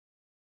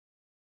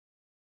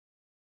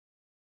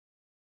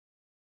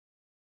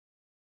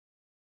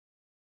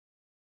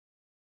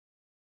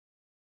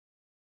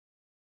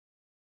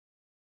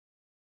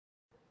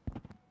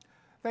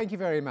Thank you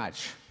very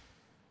much.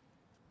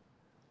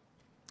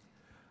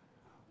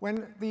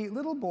 When the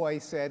little boy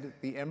said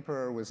the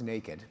emperor was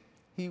naked,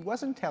 he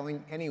wasn't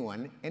telling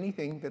anyone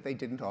anything that they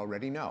didn't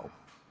already know.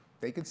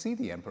 They could see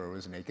the emperor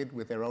was naked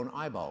with their own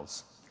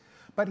eyeballs.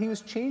 But he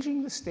was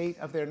changing the state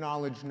of their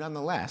knowledge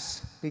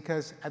nonetheless,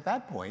 because at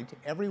that point,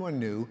 everyone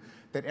knew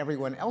that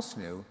everyone else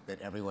knew that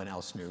everyone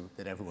else knew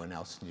that everyone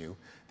else knew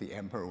the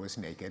emperor was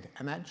naked,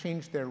 and that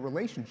changed their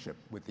relationship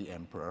with the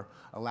emperor,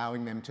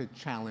 allowing them to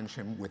challenge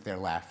him with their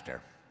laughter.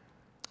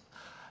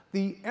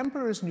 The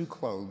Emperor's New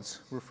Clothes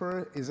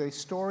is a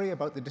story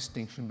about the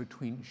distinction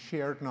between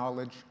shared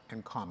knowledge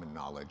and common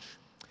knowledge.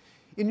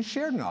 In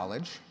shared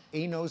knowledge,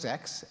 A knows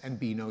X and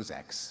B knows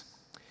X.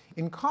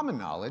 In common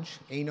knowledge,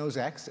 A knows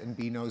X and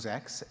B knows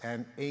X,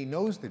 and A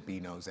knows that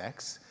B knows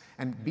X,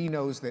 and B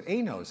knows that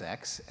A knows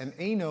X, and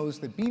A knows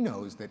that B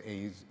knows that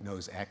A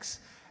knows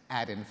X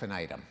ad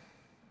infinitum.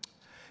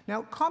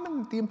 Now,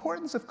 the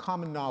importance of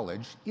common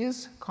knowledge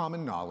is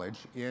common knowledge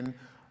in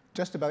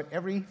just about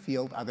every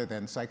field other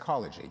than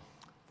psychology.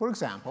 For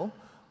example,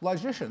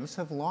 logicians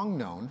have long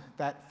known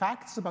that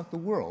facts about the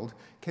world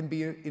can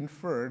be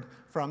inferred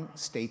from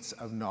states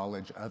of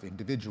knowledge of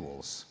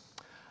individuals.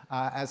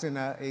 As in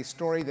a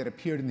story that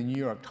appeared in the New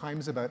York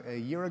Times about a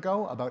year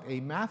ago about a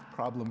math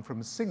problem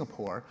from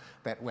Singapore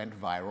that went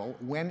viral,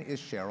 when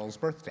is Cheryl's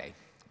birthday?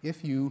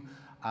 If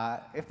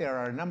there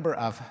are a number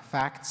of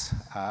facts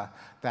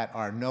that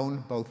are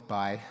known both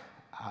by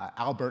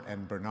Albert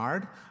and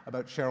Bernard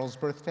about Cheryl's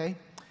birthday,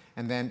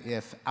 and then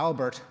if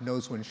Albert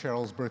knows when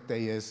Cheryl's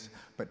birthday is,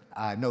 but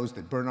knows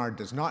that Bernard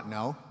does not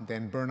know,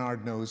 then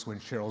Bernard knows when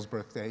Cheryl's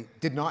birthday,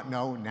 did not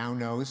know, now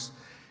knows.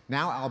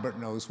 Now Albert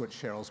knows what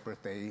Cheryl's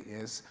birthday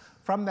is.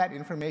 From that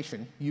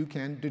information, you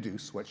can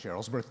deduce what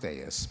Cheryl's birthday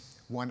is.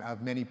 One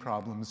of many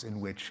problems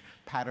in which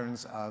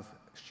patterns of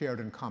shared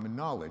and common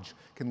knowledge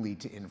can lead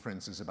to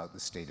inferences about the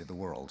state of the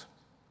world.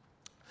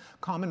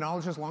 Common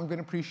knowledge has long been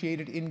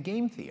appreciated in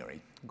game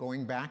theory,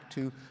 going back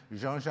to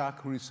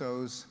Jean-Jacques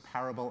Rousseau's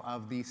parable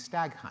of the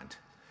stag hunt.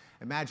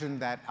 Imagine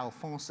that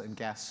Alphonse and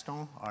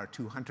Gaston are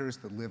two hunters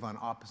that live on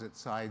opposite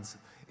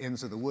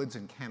ends of the woods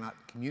and cannot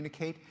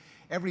communicate.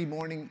 Every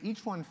morning,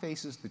 each one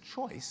faces the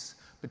choice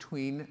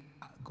between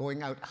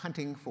going out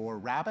hunting for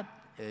rabbit,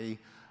 a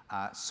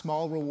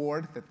small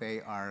reward that they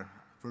are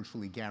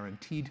virtually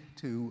guaranteed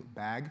to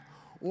bag,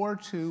 or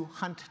to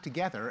hunt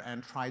together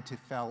and try to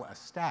fell a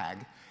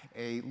stag,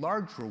 a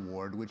large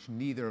reward which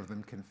neither of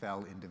them can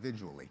fell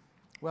individually.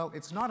 Well,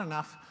 it's not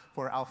enough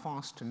for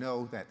Alphonse to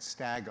know that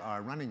stag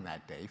are running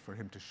that day for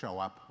him to show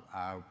up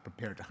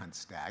prepared to hunt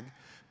stag,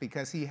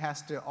 because he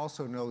has to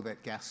also know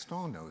that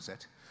Gaston knows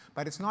it.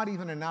 But it's not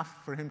even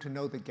enough for him to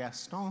know that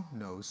Gaston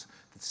knows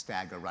that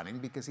stag are running,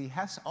 because he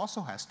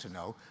also has to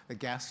know that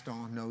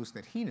Gaston knows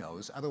that he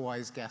knows.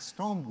 Otherwise,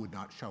 Gaston would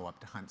not show up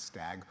to hunt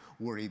stag,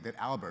 worried that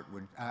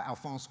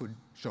Alphonse would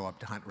show up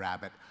to hunt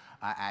rabbit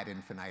ad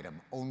infinitum.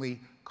 Only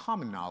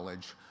common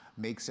knowledge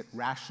makes it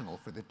rational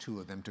for the two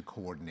of them to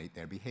coordinate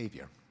their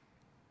behavior.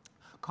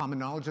 Common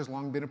knowledge has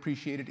long been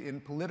appreciated in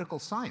political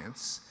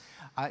science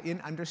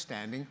in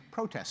understanding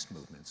protest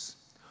movements.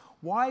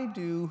 Why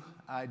do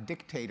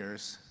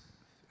dictators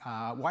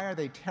why are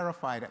they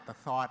terrified at the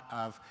thought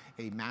of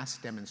a mass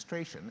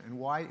demonstration, and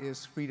why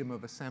is freedom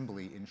of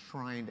assembly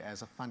enshrined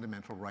as a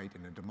fundamental right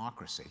in a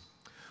democracy?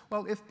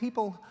 Well, if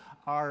people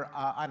are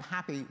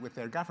unhappy with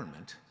their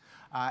government,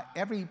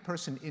 every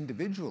person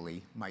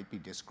individually might be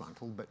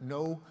disgruntled, but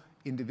no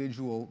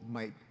individual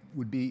may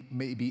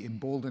be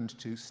emboldened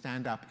to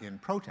stand up in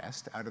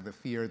protest out of the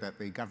fear that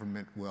the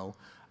government will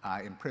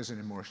imprison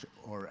him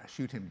or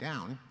shoot him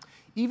down.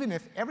 Even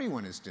if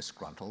everyone is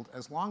disgruntled,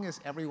 as long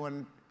as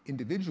everyone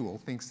individual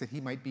thinks that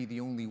he might be the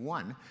only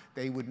one,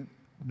 they would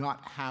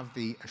not have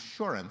the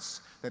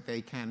assurance that they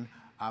can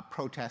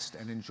protest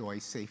and enjoy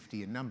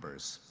safety in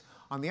numbers.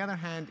 On the other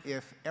hand,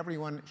 if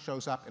everyone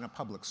shows up in a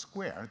public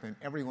square, then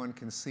everyone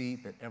can see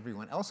that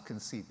everyone else can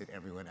see that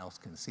everyone else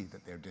can see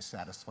that they're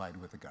dissatisfied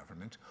with the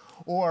government.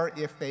 Or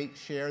if they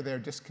share their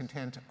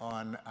discontent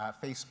on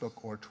Facebook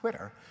or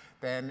Twitter,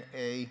 then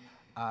a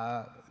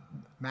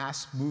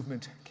mass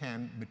movement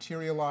can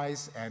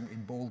materialize, and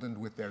emboldened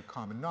with their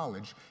common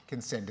knowledge,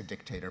 can send a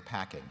dictator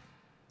packing.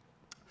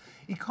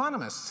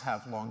 Economists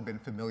have long been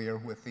familiar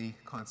with the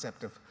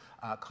concept of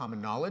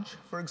common knowledge,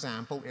 for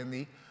example, in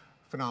the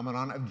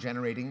phenomenon of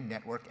generating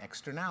network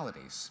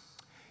externalities.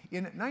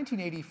 In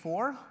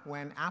 1984,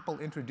 when Apple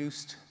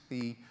introduced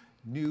the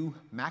new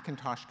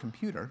Macintosh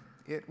computer,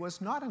 it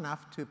was not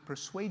enough to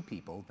persuade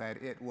people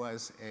that it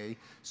was a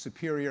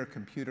superior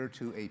computer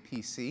to a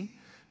PC,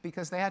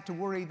 because they had to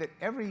worry that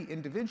every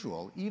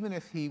individual, even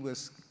if he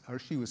was or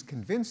she was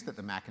convinced that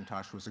the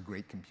Macintosh was a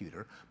great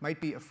computer,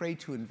 might be afraid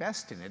to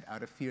invest in it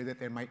out of fear that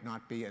there might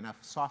not be enough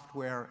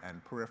software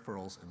and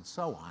peripherals and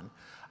so on.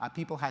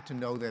 People had to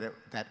know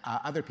that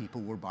other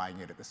people were buying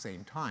it at the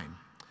same time.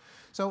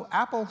 So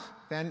Apple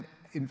then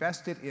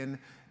invested in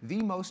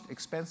the most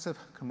expensive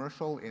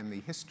commercial in the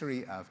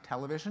history of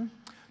television,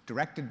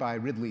 directed by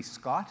Ridley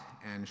Scott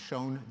and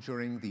shown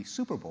during the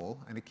Super Bowl,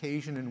 an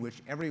occasion in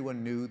which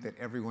everyone knew that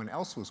everyone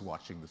else was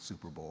watching the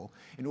Super Bowl,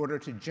 in order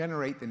to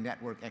generate the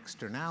network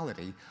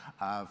externality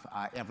of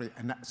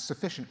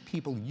sufficient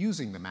people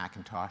using the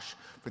Macintosh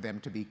for them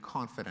to be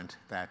confident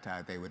that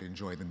they would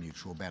enjoy the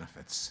mutual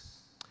benefits.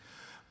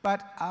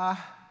 But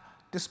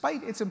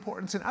despite its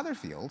importance in other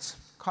fields,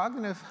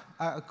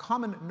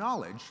 common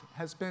knowledge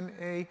has been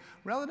a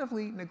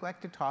relatively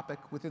neglected topic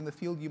within the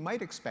field you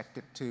might expect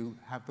it to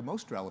have the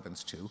most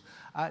relevance to,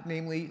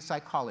 namely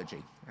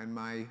psychology. And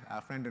my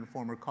friend and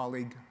former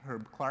colleague,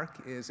 Herb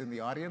Clark, is in the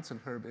audience, and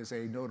Herb is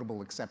a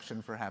notable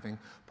exception for having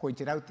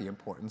pointed out the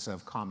importance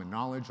of common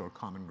knowledge or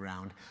common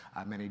ground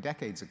many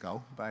decades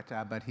ago,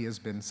 but he has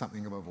been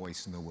something of a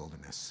voice in the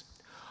wilderness.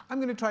 I'm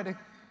going to try to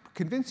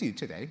convince you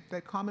today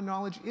that common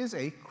knowledge is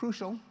a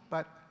crucial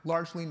but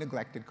largely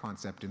neglected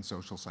concept in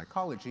social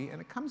psychology,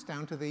 and it comes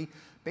down to the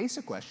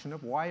basic question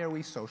of why are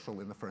we social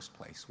in the first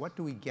place? What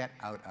do we get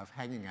out of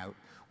hanging out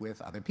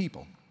with other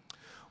people?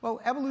 Well,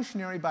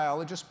 evolutionary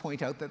biologists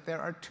point out that there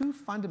are two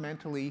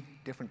fundamentally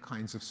different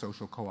kinds of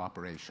social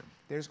cooperation.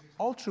 There's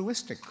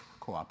altruistic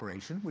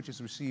cooperation, which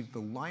has received the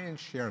lion's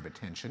share of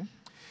attention,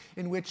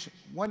 in which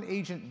one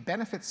agent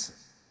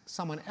benefits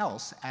someone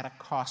else at a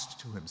cost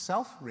to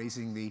himself,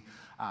 raising the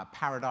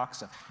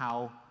paradox of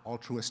how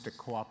altruistic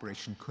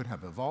cooperation could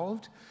have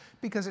evolved,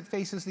 because it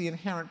faces the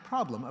inherent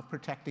problem of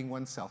protecting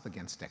oneself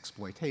against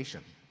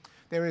exploitation.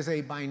 There is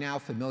a by now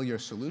familiar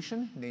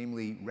solution,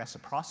 namely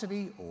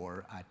reciprocity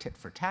or tit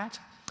for tat,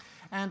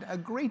 and a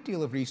great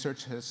deal of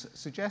research has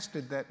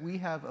suggested that we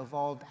have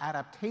evolved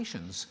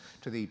adaptations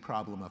to the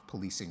problem of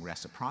policing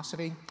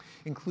reciprocity,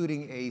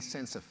 including a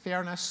sense of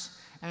fairness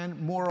and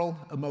moral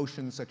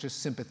emotions such as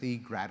sympathy,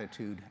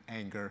 gratitude,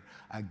 anger,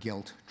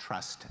 guilt,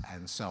 trust,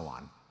 and so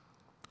on.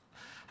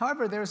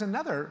 However, there's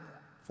another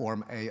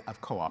form of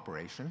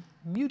cooperation,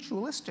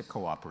 mutualistic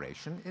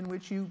cooperation, in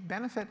which you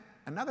benefit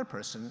another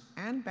person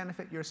and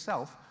benefit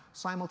yourself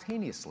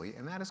simultaneously,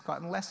 and that has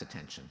gotten less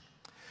attention.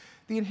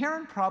 The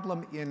inherent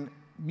problem in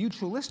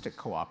mutualistic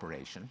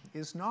cooperation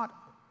is not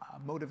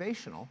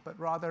motivational, but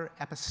rather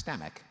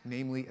epistemic,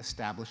 namely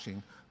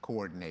establishing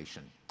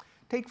coordination.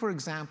 Take, for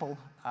example,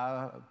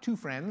 two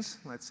friends,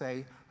 let's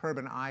say Herb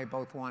and I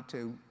both want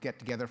to get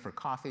together for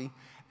coffee,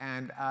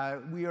 and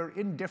we are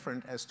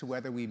indifferent as to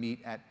whether we meet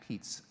at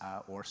Pete's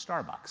or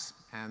Starbucks.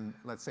 And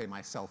let's say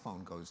my cell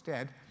phone goes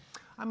dead.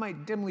 I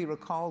might dimly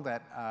recall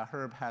that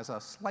Herb has a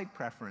slight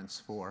preference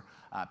for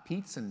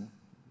Pete's and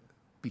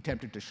be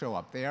tempted to show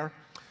up there.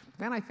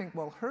 Then I think,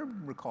 well,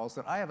 Herb recalls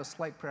that I have a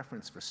slight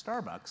preference for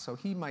Starbucks, so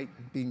he might,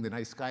 being the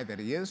nice guy that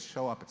he is,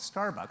 show up at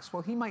Starbucks.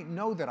 Well, he might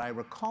know that I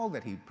recall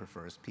that he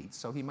prefers Pete's,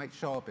 so he might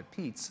show up at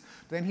Pete's.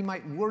 Then he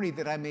might worry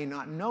that I may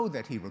not know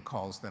that he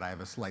recalls that I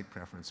have a slight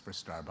preference for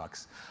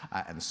Starbucks,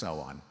 and so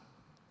on.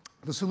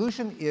 The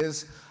solution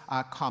is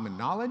common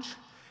knowledge,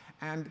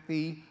 and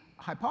the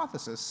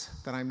hypothesis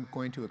that I'm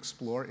going to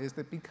explore is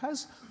that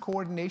because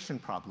coordination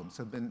problems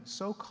have been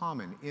so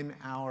common in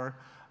our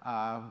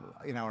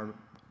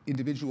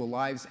individual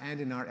lives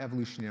and in our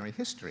evolutionary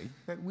history,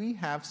 that we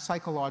have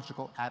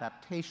psychological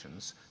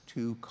adaptations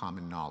to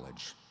common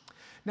knowledge.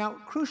 Now,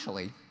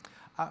 crucially,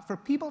 for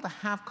people to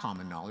have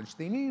common knowledge,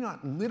 they need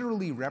not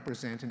literally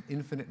represent an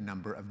infinite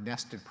number of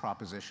nested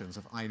propositions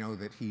of I know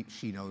that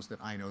she knows that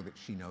I know that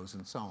she knows,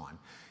 and so on.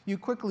 You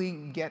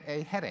quickly get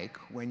a headache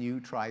when you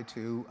try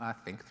to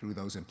think through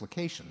those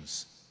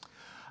implications.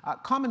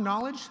 Common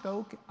knowledge,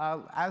 though,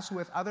 as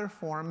with other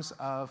forms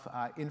of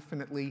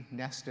infinitely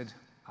nested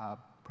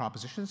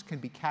propositions, can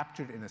be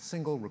captured in a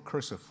single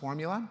recursive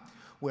formula,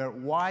 where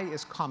Y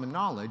is common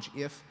knowledge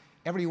if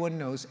everyone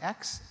knows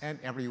X and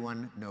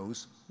everyone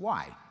knows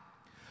Y.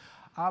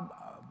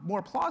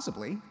 More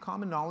plausibly,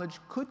 common knowledge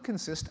could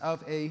consist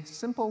of a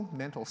simple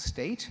mental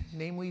state,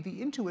 namely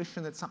the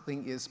intuition that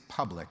something is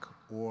public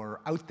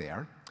or out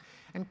there.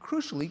 And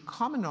crucially,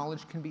 common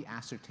knowledge can be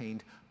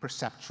ascertained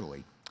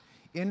perceptually.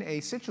 In a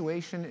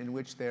situation in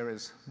which there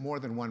is more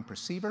than one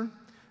perceiver,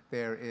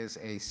 there is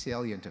a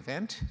salient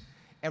event,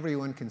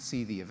 everyone can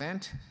see the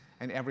event,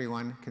 and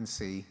everyone can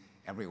see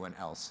everyone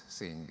else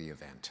seeing the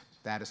event.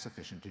 That is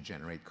sufficient to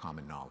generate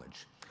common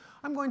knowledge.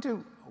 I'm going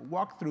to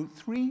walk through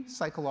three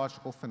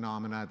psychological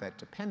phenomena that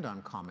depend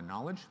on common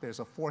knowledge. There's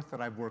a fourth that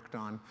I've worked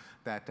on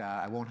that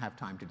I won't have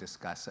time to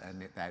discuss,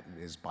 and that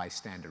is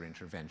bystander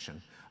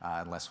intervention,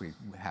 unless we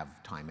have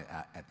time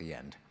at the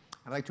end.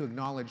 I'd like to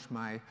acknowledge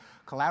my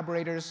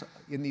collaborators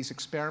in these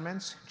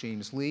experiments: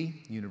 James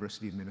Lee,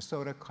 University of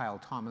Minnesota; Kyle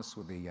Thomas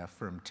with the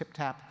firm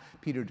TipTap;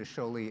 Peter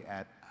DeScioli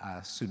at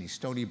SUNY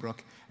Stony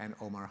Brook; and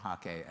Omar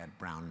Hake at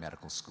Brown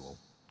Medical School.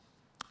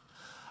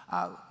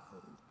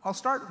 I'll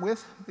start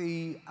with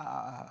the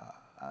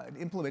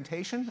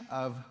implementation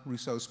of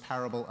Rousseau's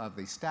parable of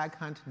the stag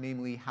hunt,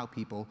 namely how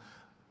people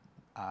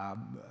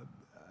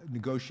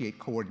negotiate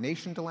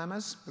coordination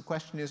dilemmas. The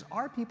question is,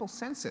 are people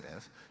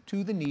sensitive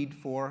to the need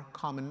for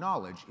common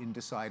knowledge in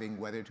deciding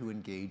whether to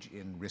engage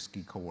in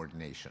risky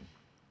coordination?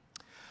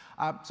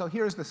 So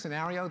here's the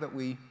scenario that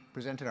we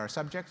presented our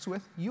subjects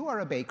with. You are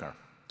a baker.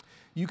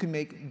 You can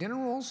make dinner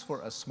rolls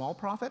for a small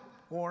profit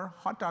or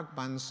hot dog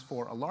buns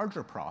for a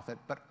larger profit,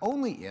 but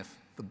only if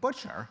the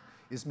butcher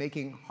is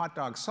making hot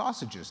dog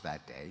sausages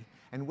that day,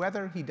 and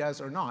whether he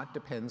does or not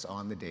depends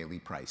on the daily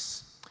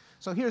price.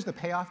 So here's the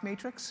payoff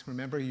matrix.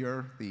 Remember,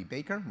 you're the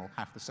baker. Well,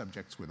 half the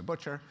subjects were the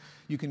butcher.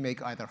 You can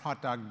make either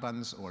hot dog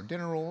buns or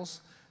dinner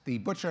rolls. The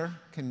butcher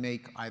can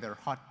make either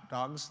hot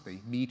dogs, the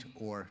meat,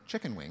 or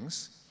chicken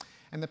wings.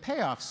 And the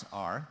payoffs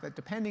are that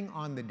depending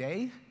on the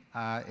day,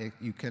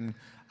 you can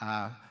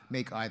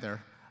make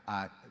either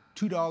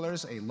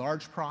 $2, a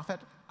large profit,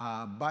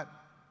 but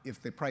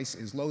if the price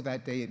is low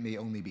that day, it may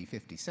only be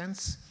 50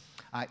 cents.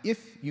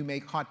 If you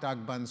make hot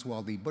dog buns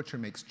while the butcher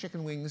makes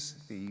chicken wings,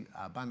 the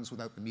buns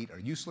without the meat are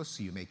useless,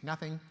 so you make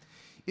nothing.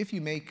 If you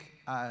make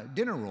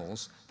dinner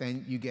rolls,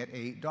 then you get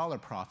a dollar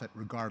profit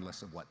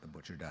regardless of what the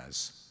butcher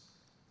does.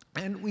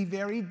 And we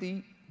varied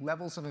the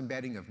levels of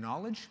embedding of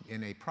knowledge.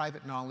 In a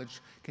private knowledge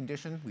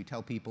condition, we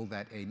tell people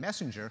that a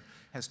messenger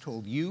has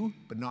told you,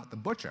 but not the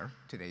butcher,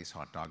 today's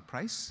hot dog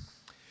price.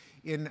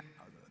 In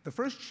the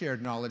first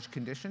shared knowledge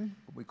condition,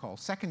 what we call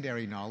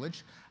secondary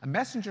knowledge, a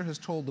messenger has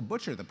told the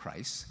butcher the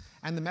price,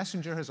 and the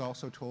messenger has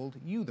also told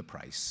you the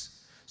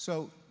price.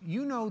 So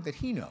you know that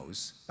he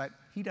knows, but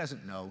he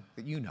doesn't know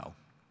that you know.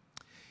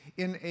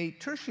 In a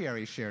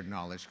tertiary shared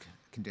knowledge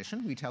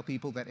condition, we tell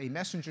people that a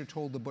messenger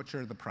told the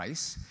butcher the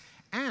price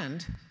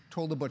and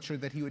told the butcher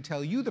that he would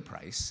tell you the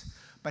price,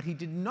 but he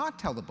did not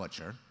tell the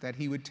butcher that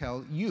he would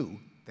tell you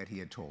that he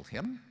had told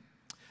him.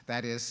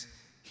 That is,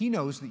 he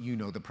knows that you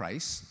know the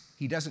price.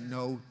 He doesn't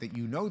know that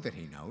you know that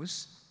he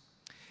knows.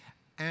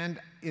 And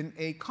in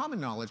a common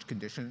knowledge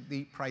condition,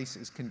 the price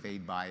is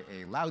conveyed by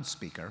a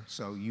loudspeaker,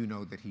 so you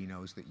know that he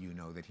knows that you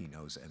know that he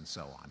knows, and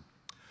so on.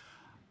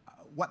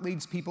 What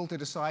leads people to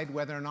decide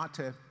whether or not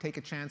to take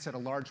a chance at a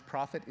large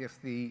profit if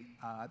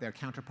their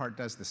counterpart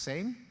does the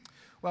same?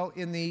 Well,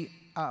 in the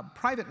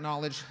private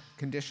knowledge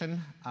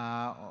condition,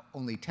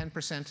 only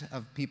 10%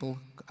 of people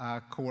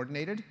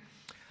coordinated.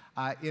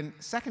 In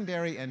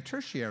secondary and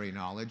tertiary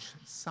knowledge,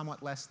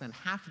 somewhat less than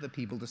half of the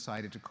people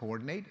decided to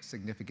coordinate, a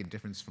significant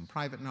difference from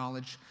private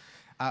knowledge.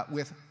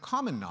 With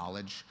common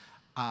knowledge,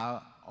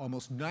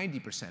 almost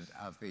 90%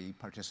 of the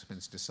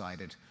participants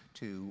decided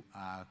to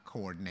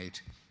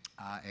coordinate,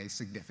 a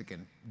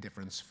significant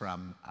difference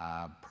from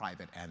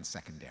private and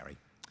secondary.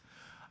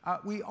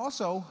 We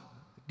also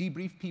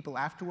debriefed people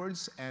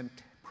afterwards and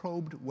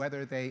probed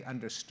whether they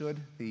understood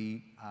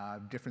the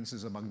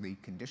differences among the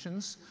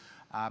conditions.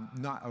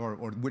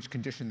 Or which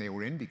condition they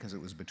were in, because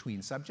it was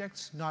between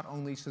subjects, not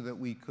only so that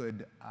we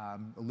could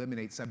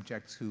eliminate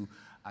subjects who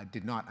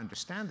did not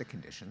understand the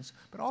conditions,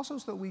 but also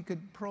so that we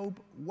could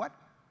probe what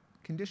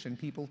condition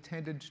people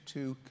tended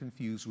to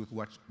confuse with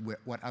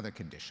what other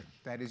condition.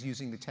 That is,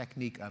 using the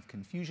technique of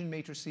confusion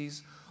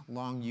matrices,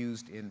 long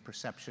used in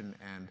perception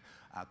and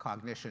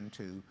cognition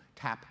to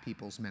tap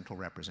people's mental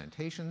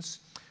representations.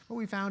 What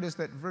we found is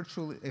that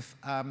virtually, if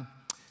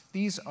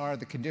these are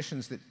the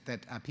conditions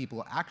that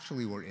people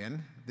actually were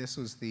in. This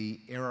was the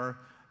error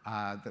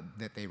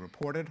that they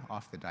reported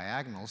off the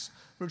diagonals.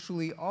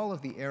 Virtually all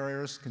of the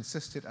errors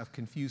consisted of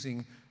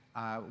confusing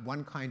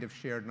one kind of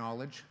shared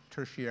knowledge,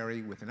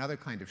 tertiary, with another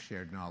kind of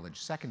shared knowledge,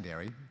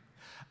 secondary.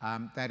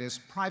 That is,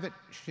 private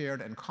shared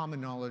and common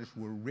knowledge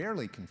were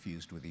rarely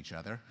confused with each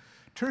other.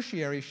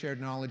 Tertiary shared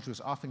knowledge was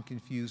often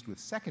confused with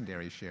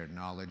secondary shared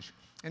knowledge,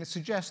 and it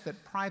suggests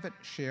that private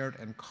shared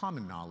and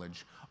common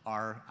knowledge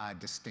are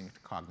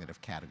distinct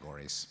cognitive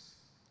categories.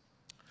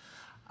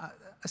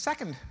 A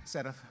second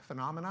set of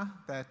phenomena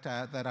that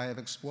I have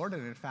explored,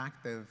 and in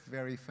fact the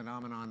very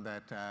phenomenon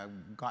that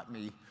got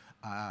me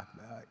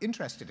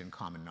interested in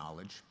common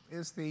knowledge,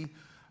 is the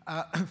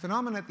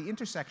phenomenon at the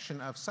intersection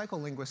of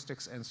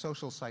psycholinguistics and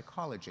social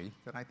psychology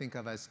that I think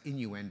of as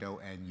innuendo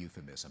and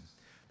euphemism.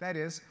 That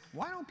is,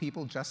 why don't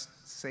people just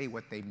say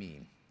what they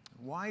mean?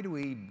 Why do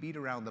we beat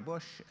around the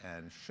bush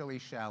and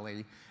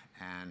shilly-shally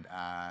and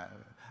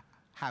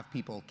have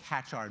people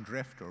catch our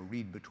drift or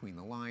read between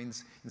the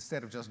lines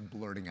instead of just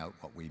blurting out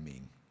what we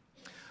mean?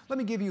 Let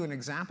me give you an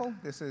example.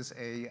 This is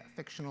a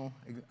fictional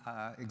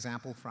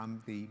example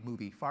from the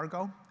movie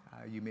Fargo.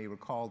 You may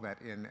recall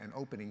that in an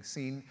opening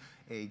scene,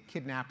 a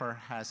kidnapper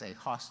has a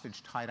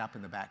hostage tied up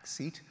in the back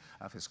seat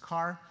of his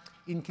car.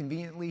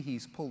 Inconveniently,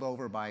 he's pulled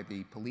over by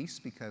the police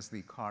because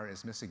the car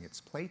is missing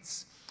its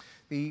plates.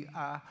 The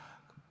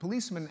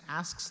policeman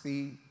asks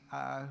the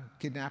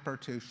kidnapper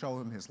to show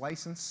him his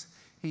license.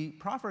 He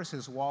proffers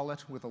his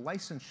wallet with a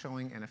license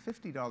showing and a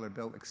 $50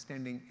 bill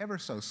extending ever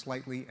so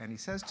slightly, and he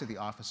says to the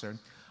officer,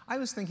 "I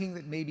was thinking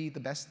that maybe the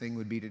best thing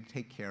would be to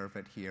take care of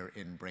it here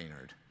in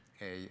Brainerd,"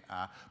 a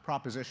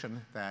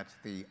proposition that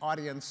the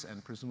audience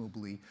and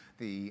presumably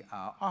the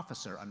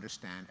officer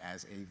understand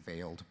as a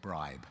veiled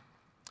bribe.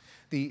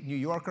 The New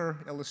Yorker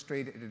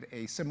illustrated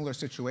a similar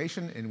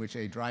situation in which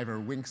a driver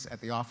winks at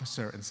the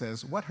officer and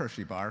says, "What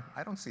Hershey bar?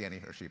 I don't see any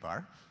Hershey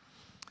bar."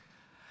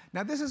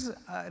 Now, this is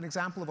an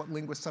example of what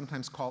linguists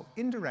sometimes call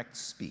indirect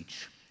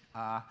speech.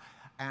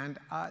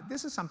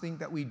 This is something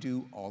that we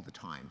do all the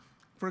time.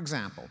 For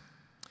example,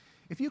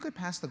 if you could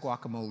pass the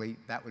guacamole,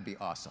 that would be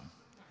awesome.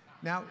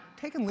 Now,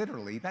 taken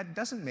literally, that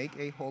doesn't make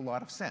a whole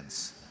lot of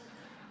sense,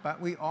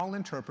 but we all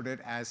interpret it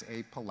as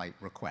a polite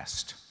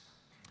request.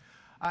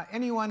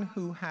 Anyone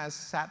who has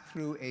sat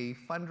through a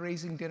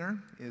fundraising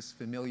dinner is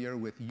familiar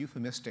with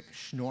euphemistic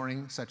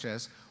schnorring, such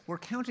as, "We're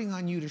counting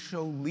on you to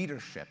show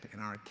leadership in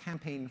our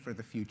campaign for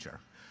the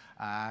future."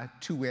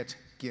 To wit,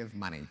 give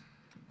money.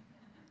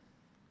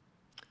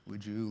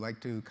 Would you like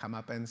to come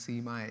up and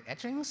see my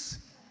etchings?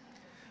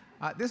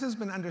 This has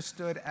been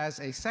understood as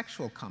a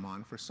sexual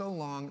come-on for so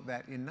long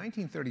that in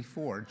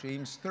 1934,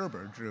 James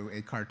Thurber drew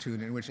a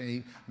cartoon in which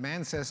a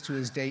man says to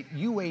his date,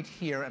 "You wait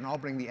here and I'll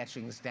bring the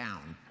etchings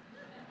down."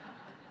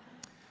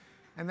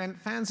 And then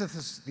fans of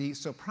The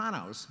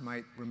Sopranos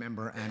might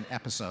remember an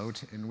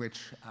episode in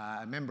which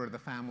a member of the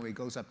family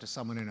goes up to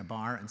someone in a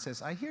bar and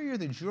says, "I hear you're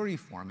the jury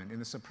foreman in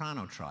the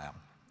Soprano trial.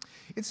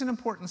 It's an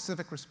important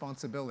civic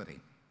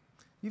responsibility.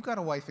 You've got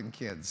a wife and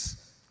kids.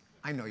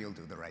 I know you'll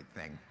do the right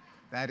thing."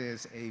 That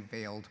is a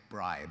veiled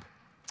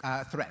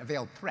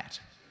veiled threat.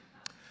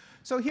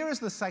 So here is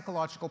the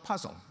psychological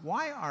puzzle.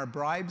 Why are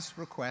bribes,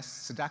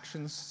 requests,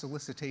 seductions,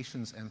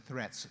 solicitations, and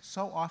threats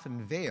so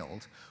often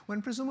veiled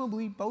when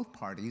presumably both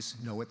parties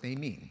know what they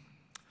mean?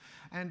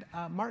 And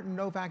Martin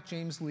Novak,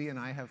 James Lee, and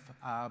I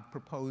have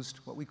proposed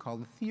what we call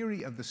the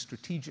theory of the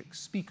strategic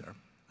speaker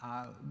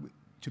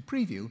to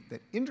preview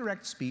that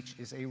indirect speech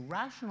is a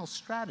rational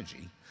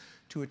strategy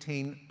to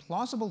attain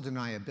plausible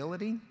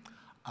deniability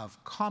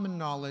of common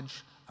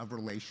knowledge of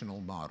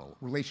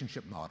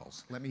relationship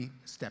models. Let me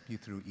step you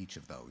through each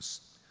of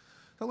those.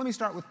 So let me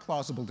start with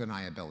plausible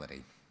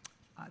deniability.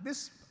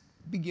 This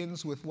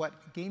begins with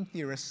what game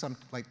theorists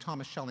like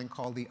Thomas Schelling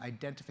call the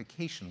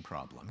identification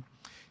problem.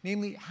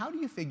 Namely, how do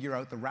you figure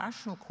out the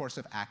rational course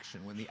of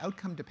action when the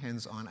outcome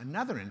depends on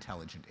another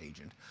intelligent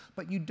agent,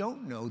 but you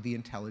don't know the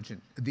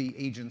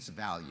agent's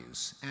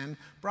values? And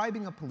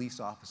bribing a police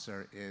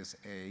officer is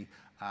a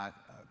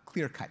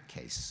clear-cut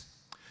case.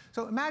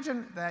 So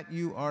imagine that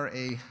you are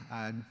a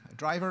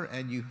driver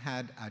and you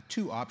had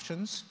two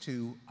options: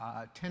 to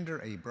tender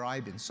a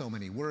bribe in so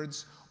many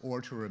words or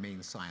to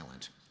remain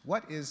silent.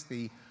 What is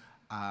the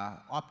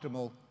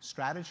optimal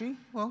strategy?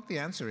 Well, the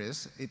answer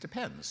is it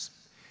depends.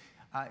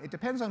 It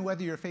depends on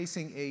whether you're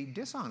facing a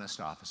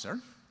dishonest officer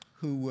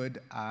who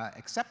would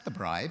accept the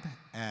bribe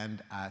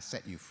and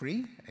set you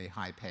free, a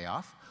high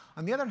payoff.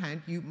 On the other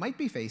hand, you might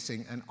be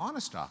facing an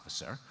honest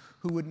officer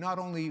who would not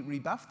only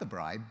rebuff the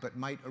bribe, but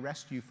might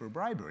arrest you for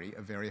bribery,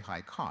 a very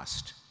high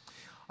cost.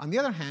 On the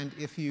other hand,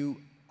 if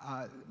you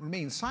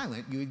remain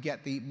silent, you would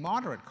get the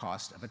moderate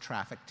cost of a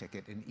traffic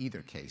ticket in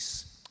either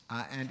case.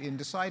 And in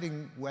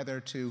deciding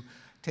whether to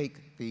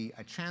take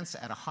a chance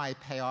at a high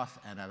payoff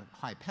and a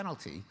high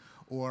penalty,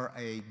 or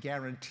a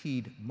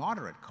guaranteed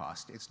moderate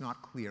cost, it's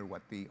not clear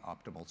what the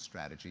optimal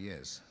strategy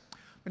is.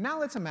 But now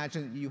let's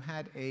imagine you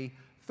had a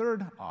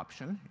third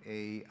option,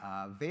 a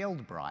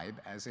veiled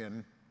bribe, as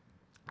in,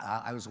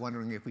 I was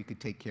wondering if we could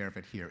take care of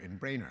it here in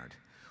Brainerd.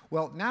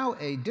 Well, now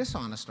a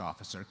dishonest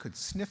officer could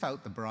sniff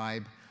out the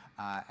bribe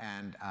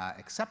and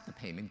accept the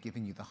payment,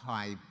 giving you the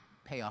high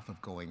payoff of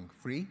going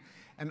free.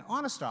 An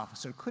honest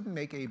officer couldn't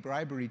make a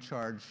bribery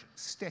charge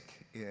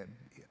stick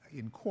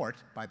in court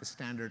by the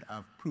standard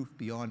of proof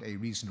beyond a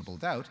reasonable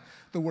doubt.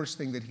 The worst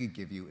thing that he could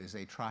give you is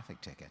a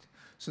traffic ticket.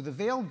 So the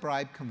veiled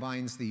bribe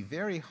combines the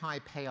very high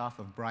payoff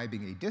of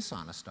bribing a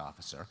dishonest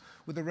officer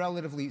with a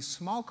relatively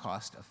small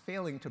cost of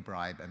failing to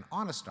bribe an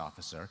honest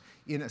officer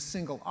in a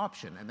single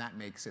option, and that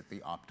makes it the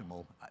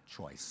optimal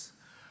choice.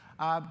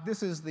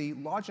 This is the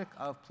logic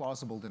of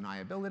plausible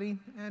deniability,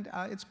 and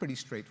it's pretty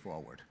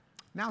straightforward.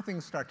 Now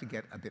things start to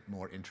get a bit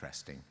more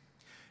interesting.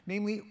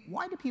 Namely,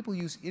 why do people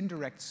use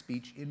indirect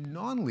speech in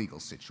non-legal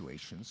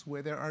situations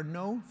where there are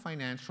no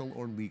financial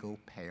or legal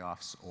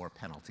payoffs or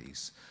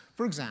penalties?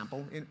 For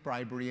example, in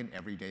bribery in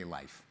everyday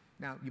life.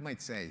 Now, you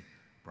might say,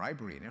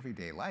 bribery in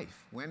everyday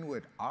life? When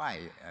would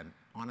I, an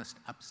honest,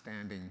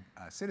 upstanding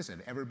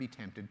citizen, ever be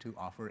tempted to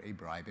offer a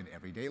bribe in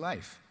everyday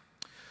life?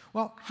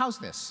 Well, how's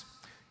this?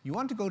 You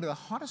want to go to the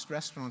hottest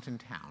restaurant in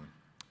town.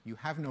 You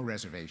have no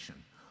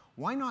reservation.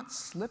 Why not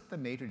slip the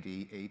maitre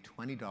d' a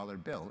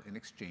 $20 bill in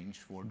exchange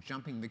for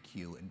jumping the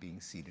queue and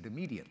being seated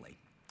immediately?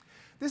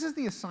 This is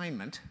the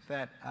assignment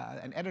that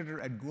an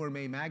editor at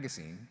Gourmet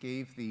magazine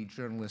gave the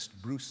journalist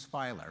Bruce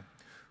Feiler,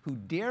 who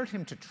dared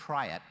him to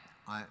try it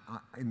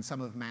in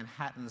some of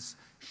Manhattan's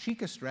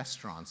chicest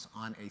restaurants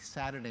on a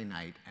Saturday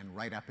night and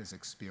write up his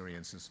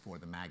experiences for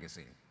the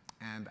magazine.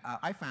 And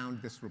I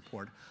found this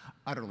report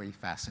utterly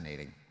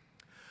fascinating.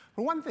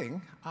 For one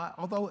thing,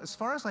 although as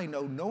far as I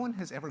know, no one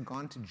has ever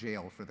gone to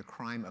jail for the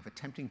crime of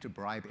attempting to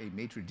bribe a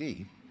maitre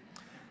d',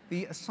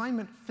 the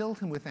assignment filled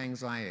him with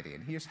anxiety,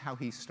 and here's how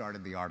he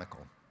started the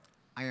article.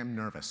 I am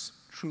nervous,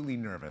 truly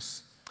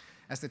nervous.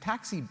 As the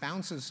taxi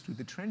bounces through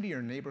the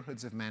trendier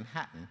neighborhoods of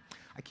Manhattan,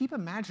 I keep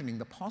imagining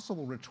the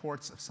possible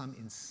retorts of some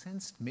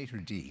incensed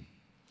maitre d'.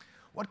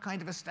 What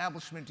kind of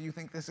establishment do you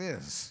think this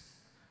is?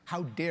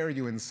 How dare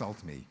you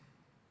insult me?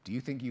 Do you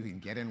think you can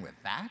get in with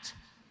that?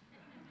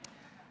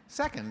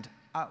 Second,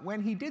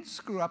 when he did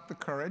screw up the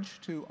courage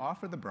to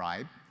offer the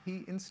bribe,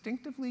 he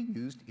instinctively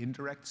used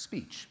indirect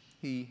speech.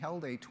 he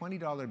held a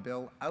 $20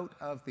 bill out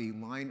of the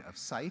line of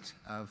sight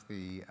of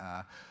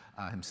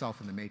himself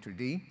and the maitre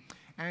d',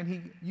 and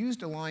he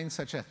used a line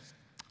such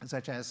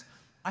as,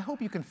 "I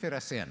hope you can fit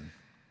us in,"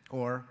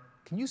 or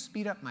 "Can you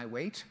speed up my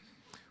wait?"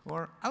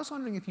 or "I was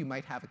wondering if you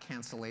might have a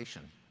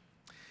cancellation."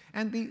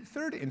 And the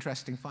third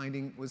interesting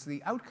finding was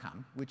the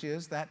outcome, which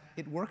is that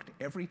it worked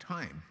every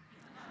time.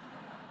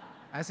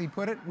 As he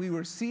put it, we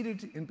were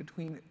seated in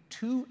between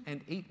 2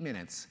 and 8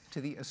 minutes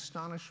to the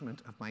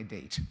astonishment of my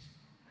date.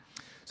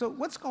 So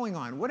what's going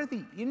on? What are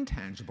the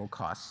intangible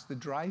costs that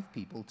drive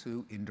people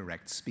to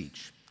indirect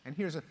speech? And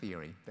here's a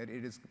theory, that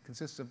it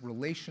consists of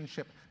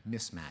relationship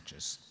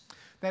mismatches.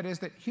 That is,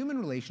 that human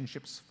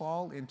relationships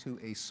fall into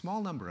a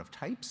small number of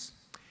types.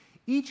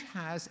 Each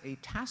has a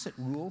tacit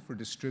rule for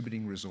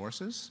distributing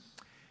resources.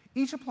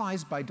 Each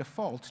applies by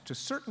default to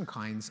certain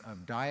kinds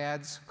of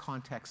dyads,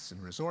 contexts,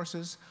 and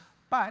resources,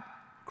 but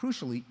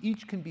crucially,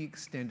 each can be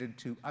extended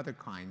to other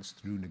kinds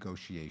through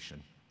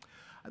negotiation.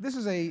 This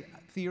is a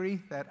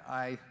theory that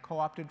I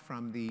co-opted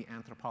from the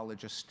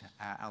anthropologist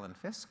Alan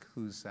Fiske,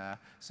 whose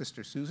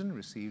sister Susan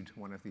received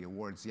one of the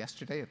awards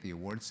yesterday at the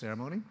awards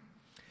ceremony.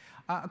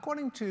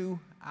 According to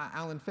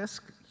Alan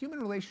Fiske,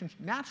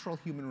 natural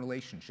human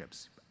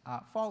relationships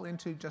fall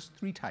into just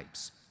 3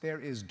 types. There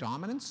is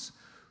dominance,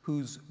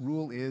 whose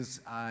rule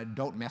is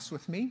 "don't mess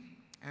with me,"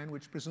 and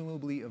which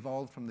presumably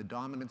evolved from the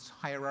dominance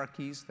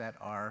hierarchies that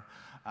are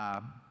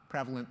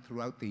prevalent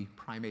throughout the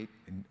primate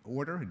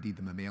order, indeed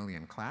the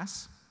mammalian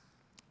class.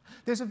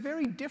 There's a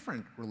very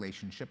different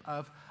relationship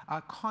of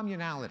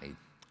communality,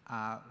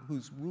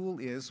 whose rule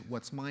is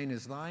 "what's mine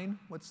is thine,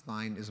 what's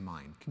thine is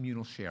mine,"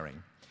 communal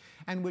sharing,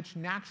 and which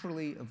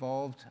naturally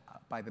evolved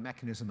by the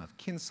mechanism of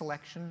kin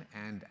selection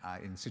and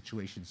in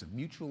situations of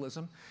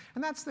mutualism.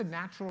 And that's the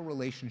natural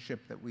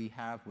relationship that we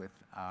have with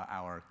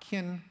our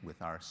kin,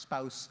 with our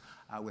spouse,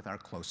 with our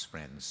close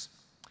friends.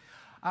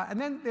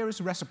 And then there is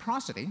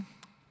reciprocity,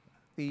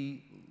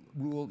 the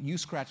rule "you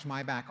scratch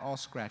my back, I'll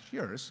scratch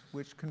yours,"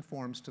 which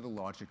conforms to the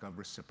logic of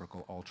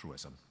reciprocal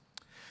altruism.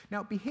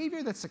 Now,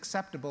 behavior that's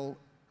acceptable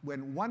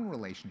when one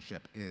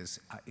relationship is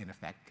in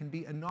effect can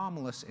be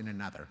anomalous in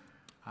another.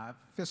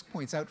 Fiske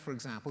points out, for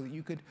example, that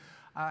you could,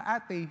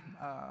 at the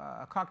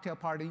cocktail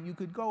party, you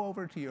could go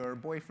over to your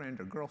boyfriend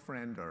or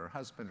girlfriend or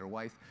husband or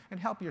wife and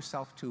help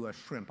yourself to a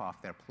shrimp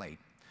off their plate.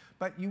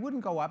 But you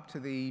wouldn't go up to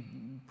the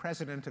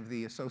president of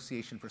the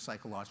Association for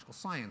Psychological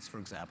Science, for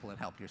example, and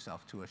help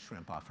yourself to a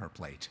shrimp off her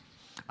plate.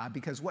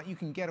 Because what you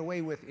can get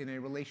away with in a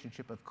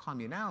relationship of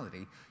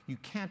communality, you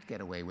can't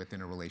get away with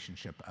in a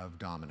relationship of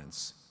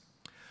dominance.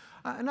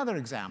 Another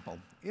example,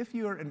 if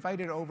you're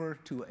invited over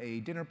to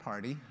a dinner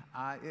party,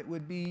 it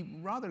would be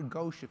rather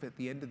gauche if at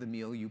the end of the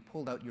meal you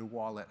pulled out your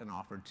wallet and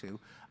offered to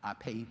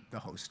pay the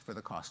host for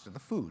the cost of the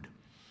food.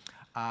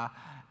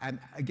 And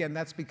again,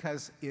 that's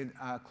because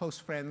close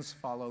friends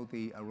follow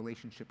the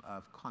relationship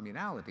of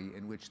communality,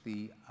 in which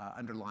the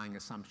underlying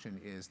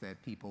assumption is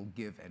that people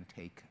give and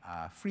take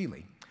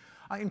freely.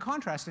 In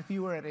contrast, if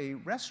you were at a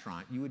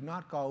restaurant, you would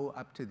not go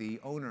up to the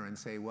owner and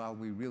say, "Well,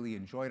 we really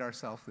enjoyed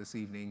ourselves this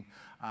evening.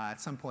 At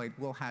some point,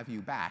 we'll have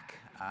you back,"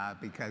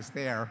 because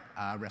there,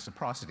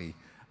 reciprocity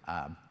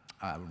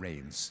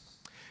reigns.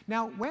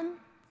 Now,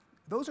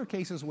 those are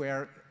cases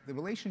where the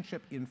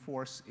relationship in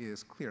force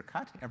is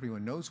clear-cut,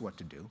 everyone knows what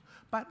to do,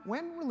 but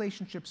when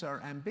relationships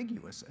are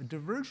ambiguous, a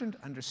divergent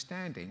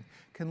understanding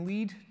can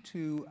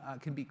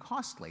be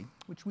costly,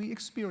 which we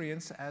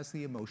experience as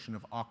the emotion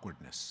of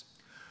awkwardness.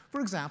 For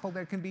example,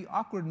 there can be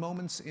awkward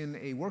moments in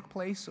a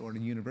workplace or in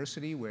a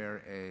university where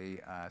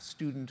a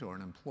student or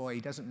an employee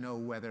doesn't know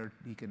whether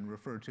he can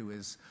refer to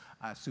his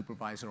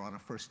supervisor on a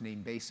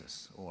first-name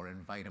basis or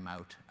invite him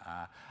out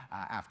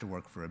after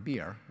work for a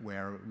beer,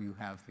 where you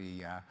have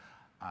the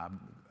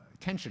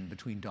tension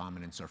between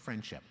dominance or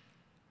friendship.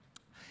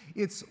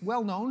 It's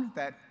well known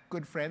that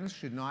good friends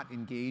should not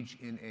engage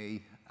in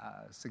a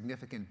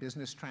significant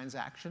business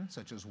transaction,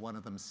 such as one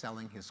of them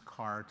selling his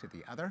car to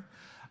the other,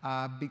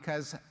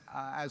 because,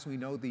 as we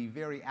know, the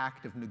very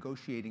act of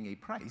negotiating a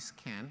price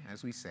can,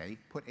 as we say,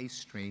 put a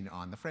strain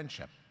on the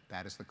friendship.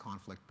 That is the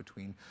conflict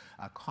between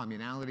a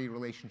communality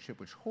relationship,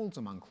 which holds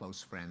among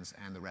close friends,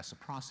 and the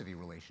reciprocity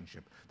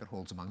relationship that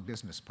holds among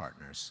business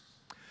partners.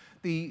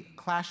 The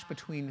clash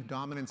between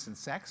dominance and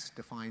sex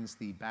defines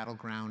the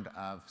battleground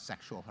of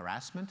sexual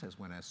harassment, as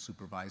when a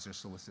supervisor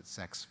solicits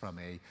sex from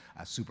a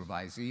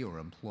supervisee or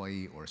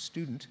employee or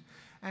student.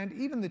 And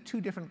even the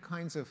 2 different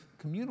kinds of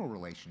communal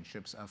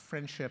relationships, of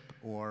friendship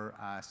or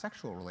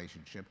sexual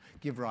relationship,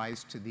 give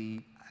rise to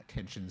the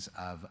tensions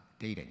of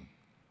dating.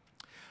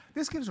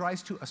 This gives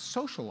rise to a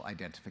social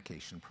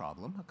identification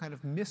problem, a kind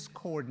of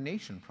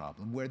miscoordination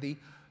problem, where the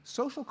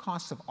social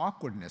costs of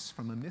awkwardness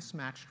from a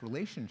mismatched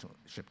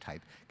relationship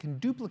type can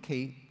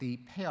duplicate the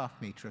payoff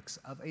matrix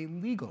of a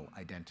legal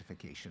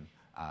identification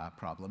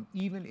problem,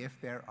 even if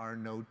there are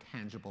no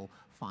tangible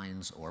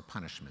fines or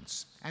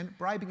punishments. And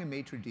bribing a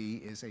maitre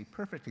d' is a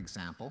perfect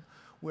example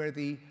where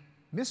the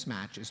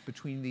mismatch is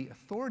between the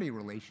authority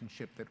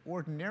relationship that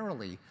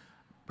ordinarily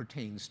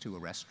pertains to a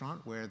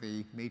restaurant where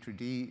the maitre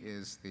d'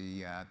 is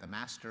the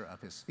master of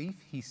his fief.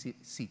 He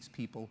seats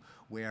people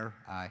where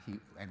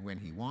and when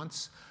he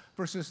wants,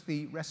 versus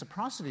the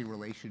reciprocity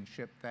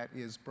relationship that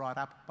is brought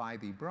up by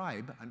the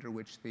bribe, under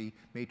which the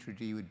maitre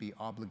d' would be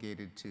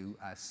obligated to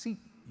seat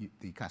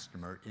the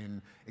customer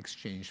in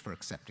exchange for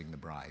accepting the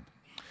bribe.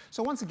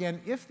 So once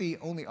again, if the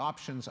only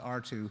options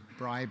are to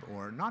bribe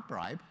or not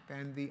bribe,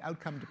 then the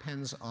outcome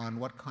depends on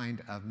what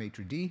kind of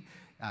maitre d'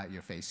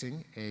 you're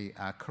facing.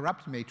 A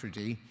corrupt maitre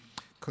d'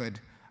 could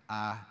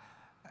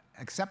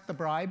accept the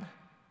bribe,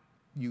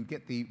 you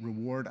get the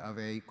reward of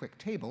a quick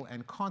table,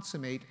 and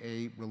consummate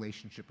a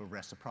relationship of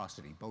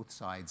reciprocity. Both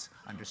sides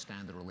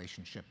understand the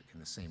relationship in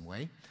the same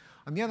way.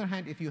 On the other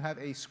hand, if you have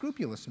a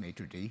scrupulous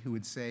maitre d' who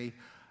would say,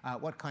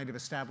 what kind of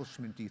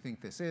establishment do you think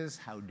this is?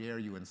 How dare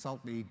you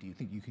insult me? Do you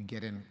think you can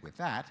get in with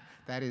that?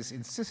 That is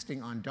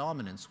insisting on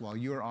dominance while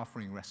you're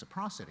offering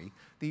reciprocity.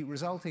 The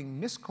resulting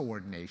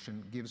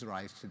miscoordination gives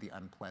rise to the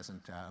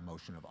unpleasant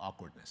emotion of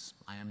awkwardness.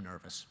 I am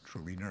nervous,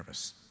 truly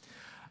nervous.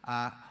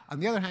 On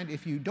the other hand,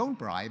 if you don't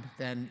bribe,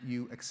 then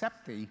you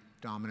accept the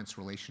dominance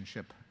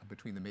relationship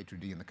between the maitre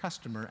d' and the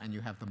customer, and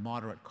you have the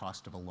moderate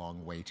cost of a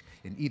long wait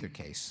in either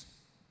case.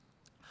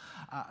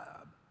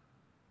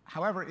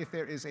 However, if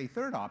there is a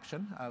third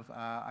option of,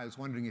 I was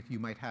wondering if you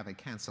might have a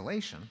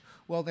cancellation,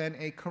 well then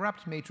a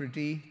corrupt maitre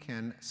d'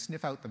 can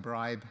sniff out the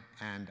bribe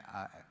and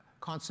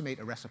consummate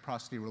a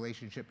reciprocity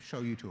relationship,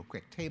 show you to a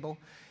quick table.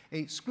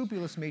 A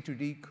scrupulous maitre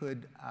d'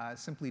 could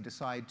simply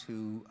decide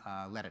to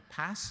let it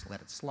pass,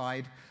 let it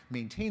slide,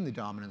 maintain the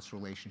dominance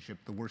relationship.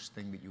 The worst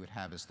thing that you would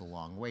have is the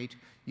long wait.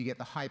 You get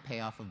the high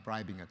payoff of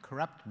bribing a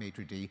corrupt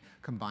maitre d'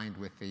 combined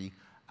with the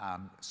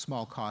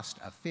small cost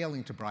of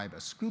failing to bribe a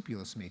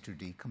scrupulous maitre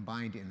d'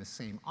 combined in the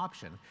same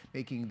option,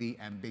 making the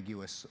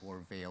ambiguous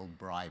or veiled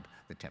bribe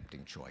the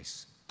tempting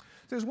choice.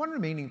 There's one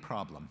remaining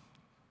problem,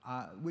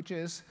 which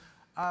is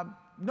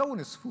no one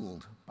is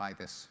fooled by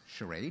this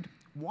charade.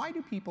 Why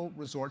do people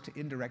resort to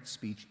indirect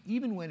speech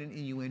even when an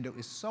innuendo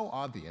is so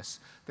obvious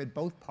that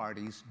both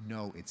parties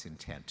know its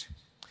intent?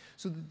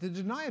 So the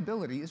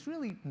deniability is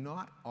really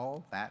not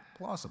all that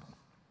plausible.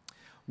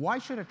 Why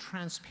should a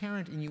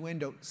transparent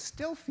innuendo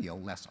still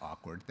feel less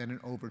awkward than an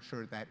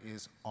overture that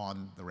is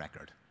on the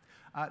record?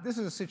 This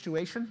is a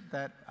situation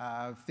that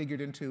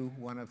figured into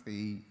one of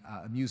the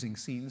amusing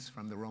scenes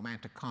from the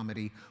romantic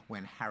comedy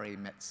When Harry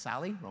Met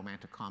Sally.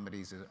 Romantic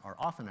comedies are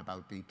often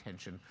about the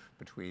tension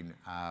between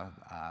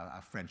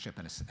a friendship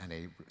and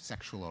a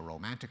sexual or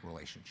romantic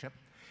relationship.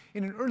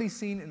 In an early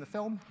scene in the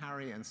film,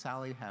 Harry and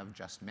Sally have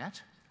just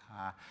met.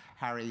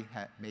 Harry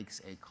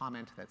makes a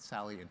comment that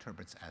Sally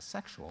interprets as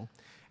sexual,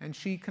 and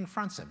she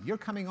confronts him. "You're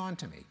coming on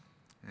to me."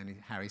 And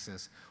Harry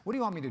says, "What do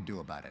you want me to do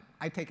about it?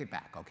 I take it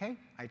back, okay?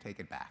 I take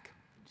it back."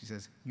 She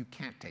says, "You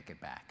can't take it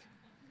back."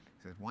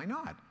 He says, "Why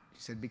not?"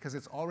 She said, "Because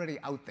it's already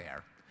out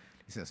there."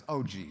 He says,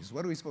 "Oh, geez,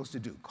 what are we supposed to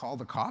do? Call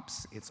the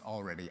cops? It's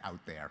already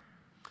out there."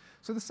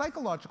 So the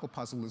psychological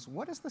puzzle is,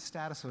 what is the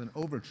status of an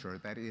overture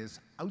that is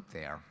out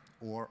there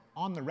or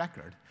on the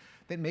record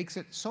that makes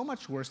it so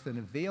much worse than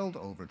a veiled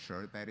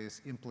overture that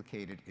is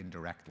implicated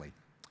indirectly?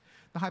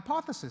 The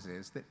hypothesis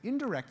is that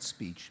indirect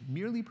speech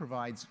merely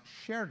provides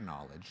shared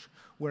knowledge,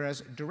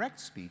 whereas direct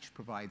speech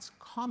provides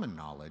common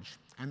knowledge,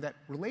 and that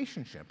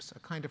relationships, a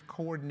kind of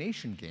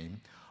coordination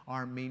game,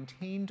 are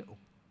maintained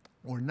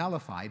or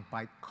nullified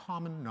by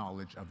common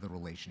knowledge of the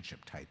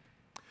relationship type.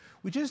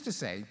 Which is to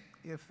say,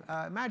 if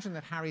imagine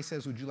that Harry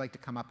says, "Would you like to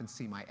come up and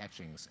see my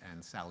etchings?"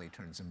 and Sally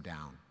turns him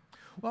down.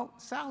 Well,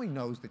 Sally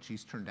knows that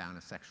she's turned down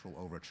a sexual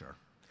overture.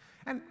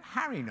 And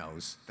Harry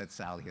knows that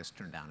Sally has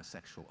turned down a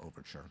sexual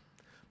overture.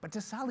 But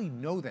does Sally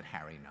know that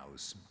Harry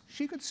knows?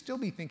 She could still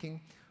be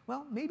thinking,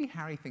 well, maybe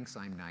Harry thinks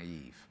I'm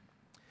naive.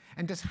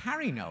 And does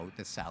Harry know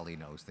that Sally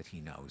knows that he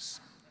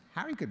knows?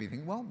 Harry could be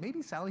thinking, well,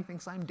 maybe Sally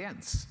thinks I'm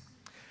dense.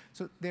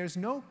 So there's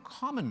no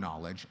common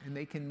knowledge, and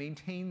they can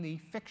maintain the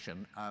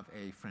fiction of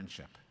a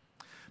friendship.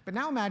 But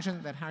now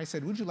imagine that Harry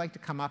said, "Would you like to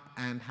come up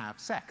and have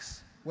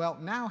sex?" Well,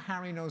 now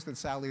Harry knows that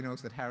Sally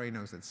knows that Harry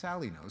knows that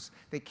Sally knows.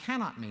 They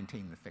cannot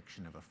maintain the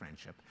fiction of a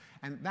friendship.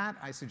 And that,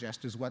 I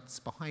suggest, is what's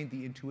behind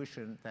the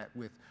intuition that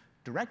with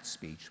direct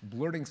speech,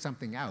 blurting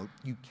something out,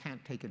 you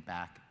can't take it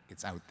back,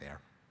 it's out there.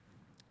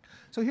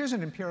 So here's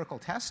an empirical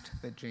test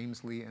that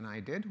James Lee and I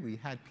did. We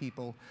had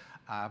people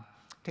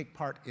take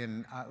part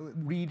in,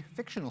 read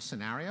fictional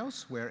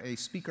scenarios where a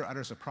speaker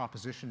utters a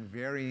proposition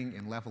varying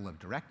in level of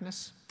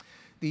directness.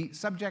 The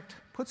subject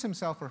puts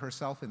himself or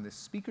herself in the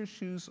speaker's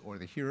shoes or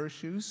the hearer's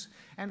shoes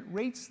and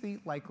rates the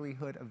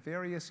likelihood of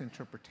various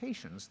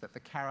interpretations that the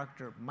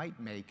character might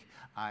make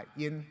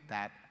in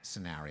that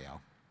scenario.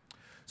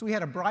 So we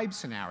had a bribe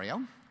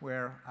scenario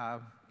where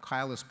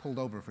Kyle is pulled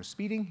over for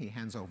speeding. He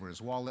hands over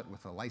his wallet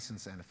with a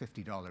license and a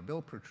 $50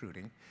 bill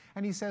protruding,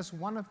 and he says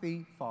one of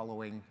the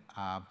following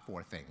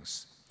 4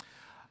 things.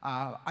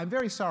 "I'm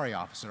very sorry,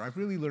 officer. I've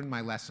really learned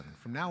my lesson.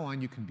 From now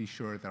on, you can be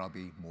sure that I'll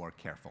be more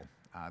careful."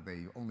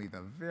 Only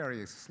the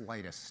very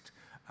slightest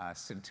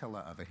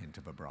scintilla of a hint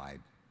of a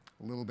bribe.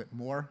 A little bit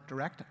more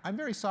direct. "I'm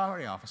very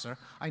sorry, officer.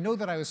 I know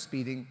that I was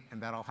speeding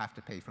and that I'll have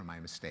to pay for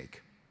my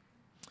mistake."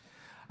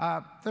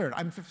 Third,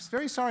 I'm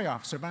very sorry,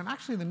 officer, but I'm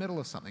actually in the middle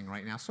of something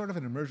right now, sort of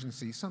an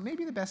emergency, so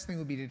maybe the best thing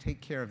would be to take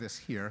care of this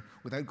here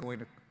without going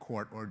to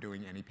court or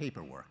doing any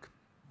paperwork.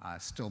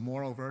 Still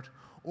more overt,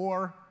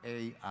 or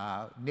a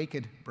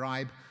naked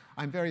bribe.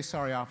 I'm very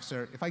sorry,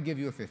 officer, if I give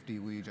you a 50,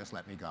 will you just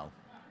let me go?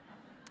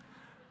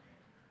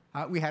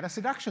 We had a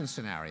seduction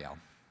scenario.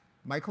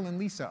 Michael and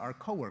Lisa are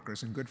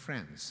co-workers and good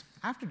friends.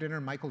 After dinner,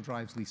 Michael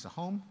drives Lisa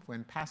home.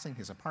 When passing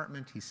his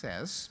apartment, he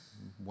says,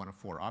 one of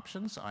 4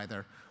 options,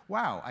 either,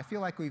 wow, I feel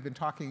like we've been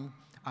talking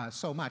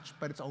so much,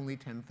 but it's only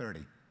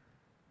 10:30.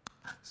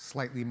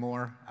 Slightly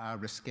more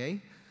risque.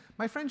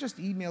 My friend just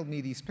emailed me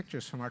these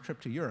pictures from our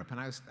trip to Europe and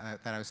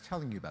that I was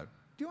telling you about.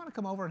 Do you want to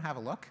come over and have a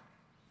look?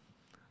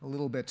 A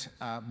little bit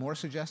more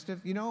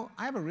suggestive. You know,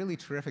 I have a really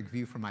terrific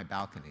view from my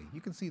balcony.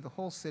 You can see the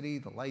whole city,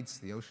 the lights,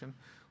 the ocean.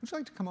 Would you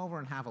like to come over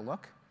and have a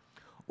look?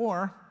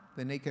 Or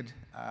the naked,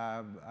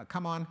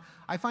 come on,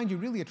 I find you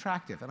really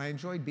attractive and I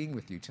enjoyed being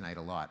with you tonight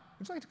a lot.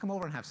 Would you like to come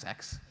over and have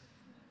sex?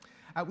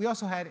 We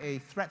also had a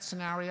threat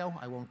scenario.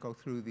 I won't go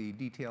through the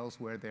details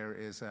where there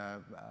is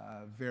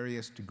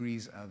various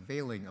degrees of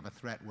veiling of a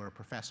threat where a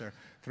professor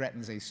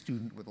threatens a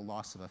student with the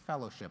loss of a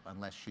fellowship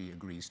unless she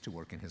agrees to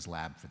work in his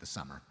lab for the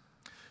summer.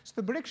 So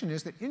the prediction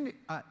is that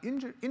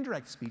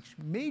indirect speech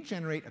may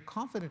generate a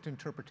confident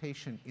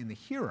interpretation in the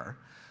hearer,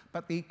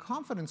 but the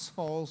confidence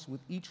falls with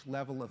each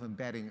level of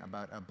embedding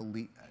about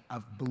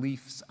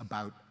beliefs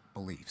about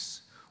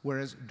beliefs.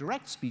 Whereas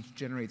direct speech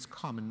generates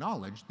common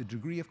knowledge, the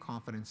degree of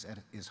confidence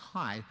is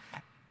high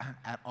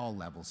at all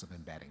levels of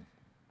embedding.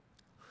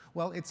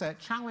 Well, it's a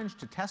challenge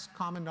to test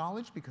common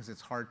knowledge because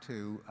it's hard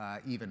to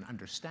even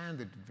understand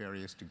the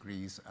various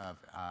degrees of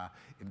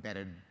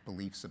embedded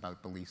beliefs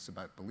about beliefs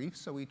about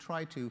beliefs. So we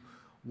try to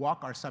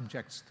walk our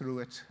subjects through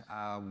it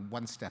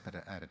one step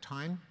at a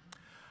time.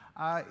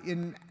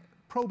 In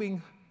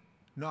probing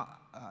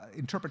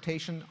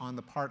interpretation on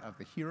the part of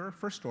the hearer,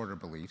 first order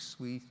beliefs,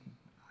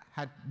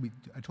 I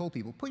told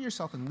people, put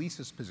yourself in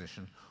Lisa's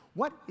position.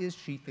 What is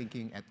she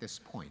thinking at this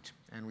point?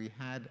 And we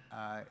had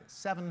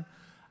 7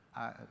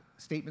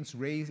 statements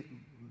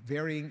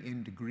varying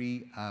in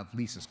degree of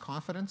Lisa's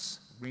confidence,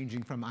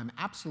 ranging from I'm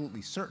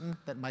absolutely certain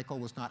that Michael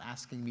was not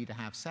asking me to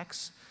have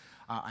sex,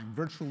 I'm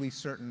virtually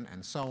certain,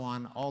 and so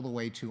on, all the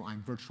way to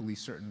I'm virtually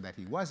certain that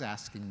he was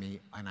asking me,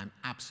 and I'm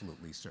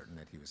absolutely certain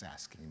that he was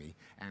asking me.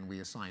 And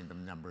we assigned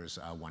them numbers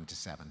 1 to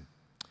 7.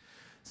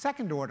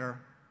 Second order,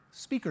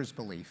 speaker's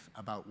belief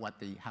about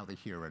how the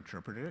hearer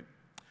interpreted it.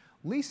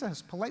 Lisa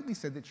has politely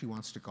said that she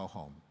wants to go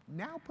home.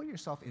 Now put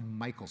yourself in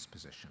Michael's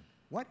position.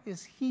 What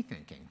is he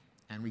thinking?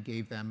 And we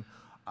gave them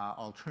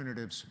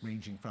alternatives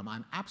ranging from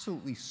I'm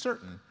absolutely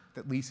certain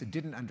that Lisa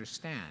didn't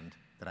understand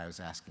that I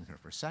was asking her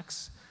for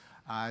sex,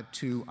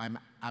 to I'm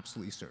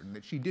absolutely certain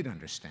that she did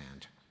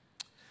understand.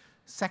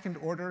 Second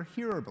order,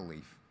 hearer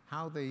belief,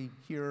 how the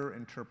hearer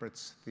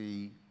interprets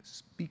the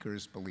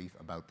speaker's belief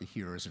about the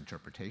hearer's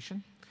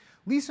interpretation.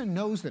 Lisa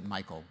knows that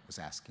Michael was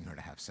asking her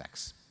to have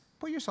sex.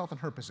 Put yourself in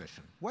her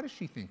position. What is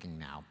she thinking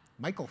now?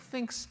 Michael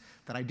thinks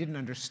that I didn't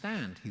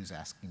understand he was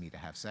asking me to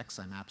have sex.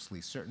 I'm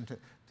absolutely certain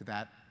to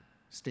that.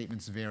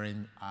 Statements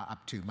varying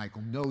up to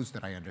Michael knows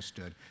that I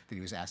understood that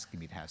he was asking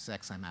me to have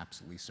sex. I'm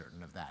absolutely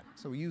certain of that.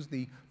 So we use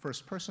the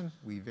first person.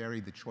 We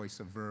vary the choice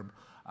of verb,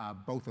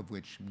 both of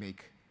which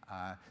make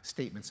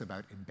statements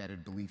about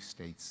embedded belief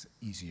states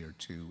easier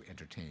to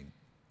entertain.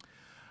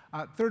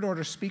 Third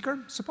order speaker,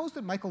 suppose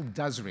that Michael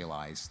does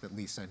realize that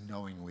Lisa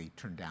knowingly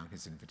turned down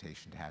his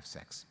invitation to have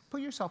sex.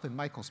 Put yourself in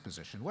Michael's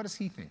position. What is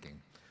he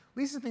thinking?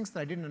 Lisa thinks that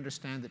I didn't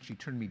understand that she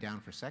turned me down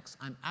for sex.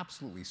 I'm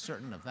absolutely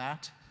certain of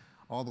that.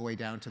 All the way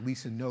down to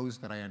Lisa knows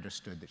that I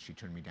understood that she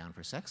turned me down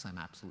for sex. I'm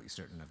absolutely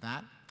certain of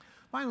that.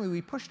 Finally, we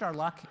pushed our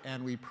luck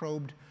and we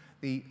probed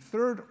the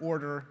third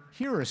order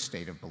hearer's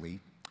state of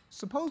belief.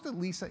 Suppose that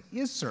Lisa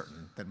is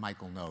certain that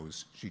Michael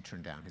knows she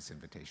turned down his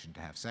invitation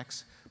to have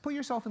sex. Put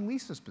yourself in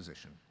Lisa's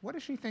position. What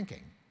is she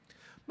thinking?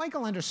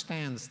 Michael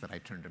understands that I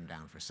turned him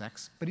down for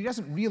sex, but he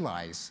doesn't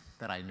realize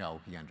that I know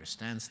he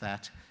understands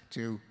that.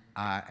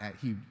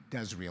 He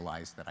does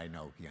realize that I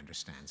know he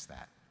understands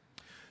that.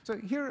 So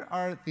here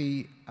are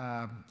the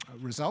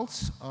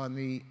results. On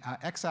the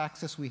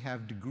x-axis, we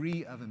have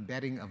degree of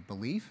embedding of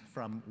belief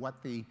from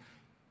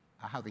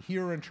how the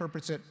hearer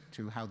interprets it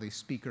to how the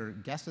speaker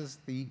guesses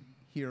the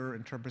hearer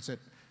interprets it,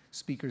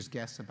 hearer's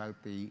guess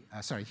about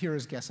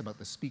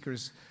the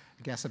speaker's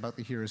guess about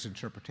the hearer's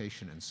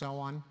interpretation, and so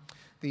on.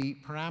 The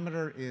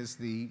parameter is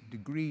the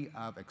degree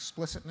of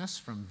explicitness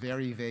from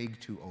very vague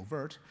to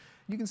overt.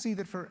 You can see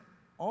that for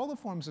all the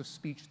forms of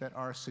speech that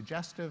are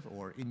suggestive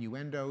or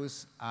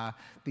innuendos,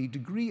 the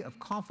degree of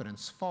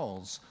confidence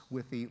falls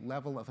with the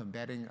level of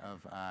embedding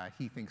of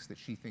he thinks that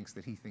she thinks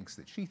that he thinks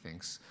that she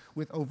thinks.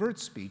 With overt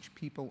speech,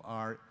 people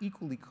are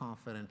equally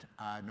confident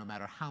no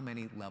matter how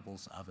many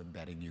levels of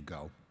embedding you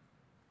go.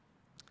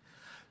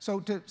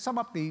 So to sum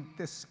up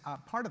this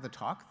part of the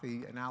talk,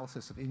 the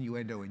analysis of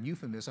innuendo and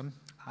euphemism,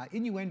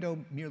 innuendo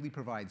merely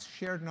provides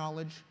shared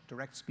knowledge,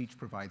 direct speech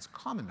provides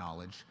common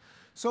knowledge.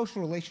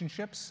 Social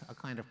relationships, a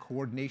kind of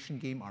coordination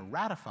game, are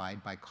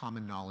ratified by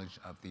common knowledge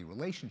of the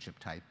relationship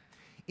type.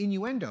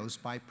 Innuendos,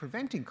 by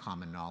preventing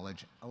common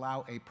knowledge,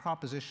 allow a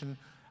proposition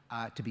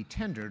to be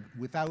tendered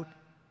without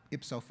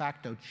ipso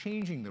facto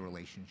changing the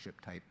relationship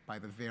type by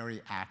the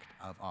very act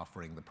of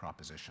offering the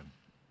proposition.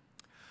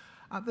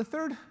 The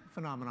third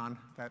phenomenon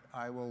that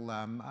I will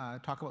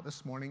talk about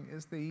this morning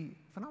is the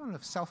phenomenon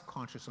of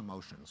self-conscious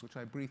emotions, which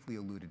I briefly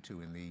alluded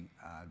to in the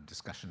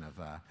discussion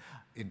of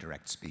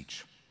indirect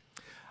speech.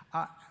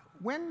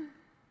 When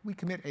we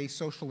commit a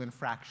social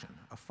infraction,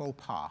 a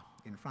faux pas,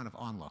 in front of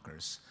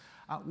onlookers,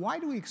 why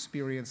do we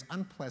experience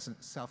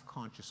unpleasant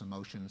self-conscious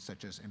emotions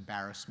such as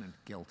embarrassment,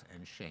 guilt,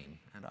 and shame?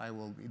 And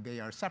they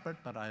are separate,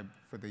 but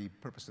for the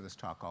purpose of this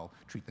talk, I'll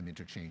treat them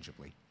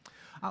interchangeably.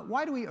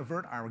 Why do we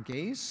avert our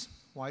gaze?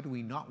 Why do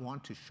we not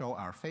want to show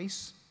our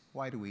face?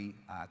 Why do we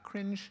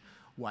cringe?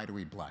 Why do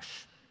we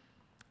blush?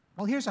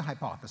 Well, here's a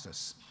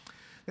hypothesis,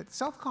 that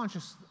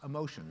self-conscious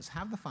emotions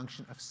have the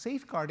function of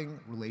safeguarding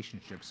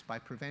relationships by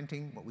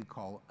preventing what we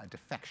call a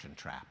defection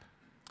trap.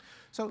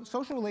 So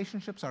social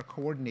relationships are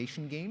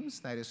coordination games.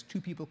 That is, two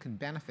people can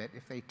benefit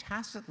if they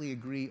tacitly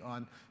agree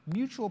on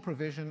mutual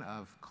provision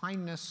of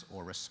kindness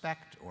or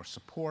respect or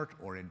support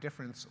or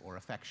indifference or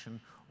affection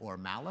or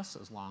malice,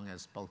 as long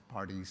as both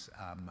parties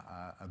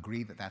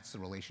agree that that's the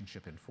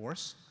relationship in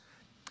force.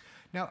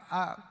 Now,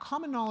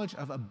 common knowledge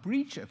of a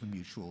breach of a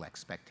mutual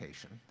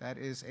expectation, that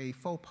is a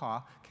faux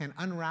pas, can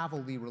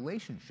unravel the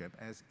relationship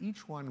as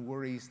each one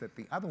worries that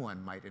the other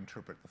one might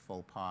interpret the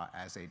faux pas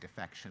as a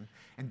defection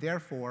and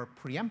therefore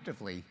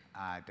preemptively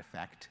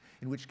defect,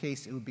 in which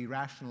case it would be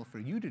rational for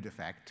you to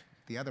defect.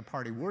 The other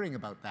party worrying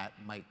about that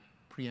might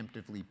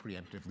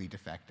preemptively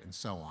defect, and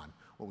so on,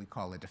 what we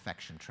call a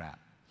defection trap.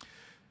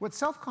 What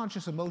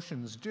self-conscious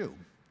emotions do,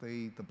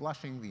 the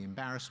blushing, the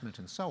embarrassment,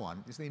 and so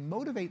on, is they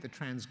motivate the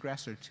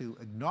transgressor to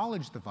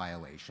acknowledge the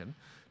violation,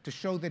 to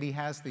show that he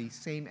has the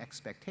same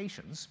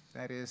expectations.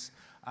 That is,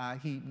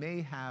 he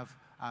may have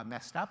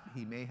messed up,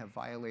 he may have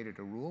violated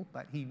a rule,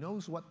 but he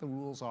knows what the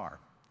rules are.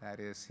 That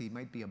is, he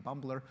might be a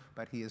bumbler,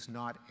 but he is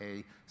not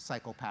a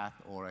psychopath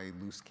or a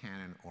loose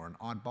cannon or an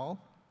oddball.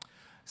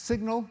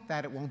 Signal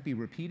that it won't be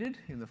repeated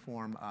in the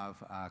form of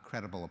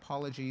credible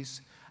apologies,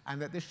 and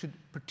that this should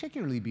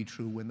particularly be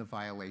true when the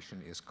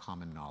violation is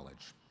common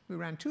knowledge. We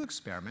ran two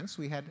experiments.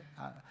 We had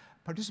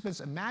participants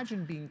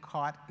imagine being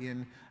caught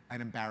in an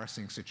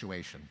embarrassing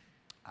situation.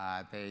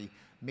 They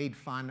made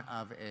fun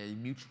of a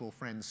mutual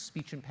friend's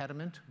speech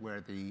impediment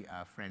where the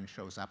friend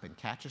shows up and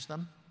catches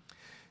them.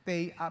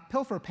 They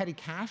pilfer petty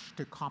cash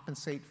to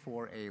compensate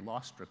for a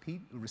lost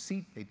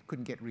receipt. They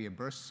couldn't get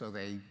reimbursed, so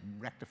they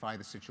rectify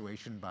the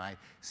situation by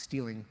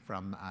stealing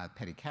from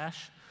petty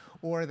cash.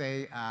 Or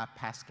they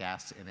pass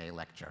gas in a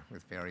lecture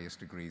with various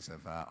degrees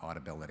of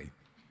audibility.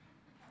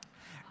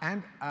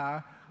 And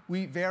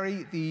we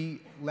vary the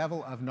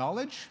level of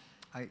knowledge.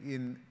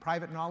 In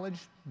private knowledge,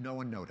 no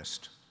one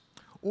noticed.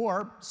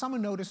 Or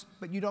someone noticed,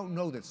 but you don't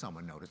know that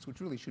someone noticed, which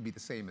really should be the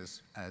same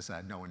as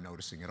no one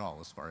noticing at all,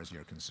 as far as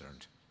you're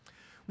concerned.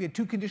 We had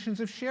two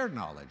conditions of shared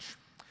knowledge.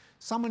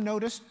 Someone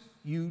noticed,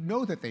 you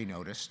know that they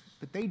noticed,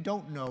 but they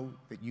don't know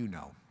that you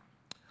know.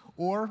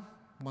 Or,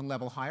 one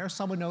level higher,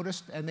 someone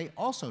noticed, and they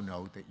also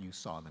know that you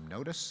saw them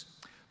notice.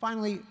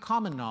 Finally,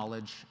 common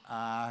knowledge,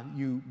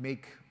 you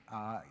make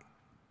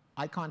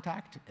eye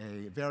contact,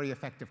 a very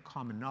effective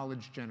common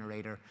knowledge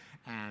generator,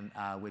 and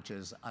which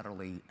is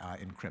utterly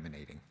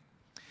incriminating.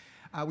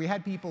 We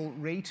had people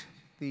rate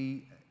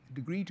the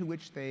degree to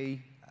which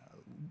they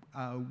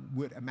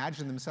would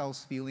imagine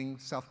themselves feeling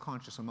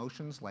self-conscious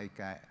emotions like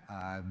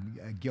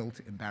guilt,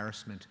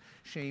 embarrassment,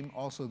 shame,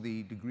 also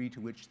the degree to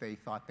which they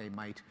thought they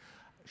might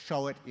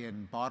show it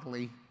in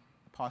bodily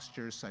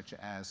postures such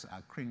as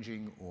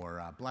cringing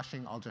or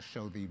blushing. I'll just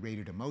show the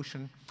rated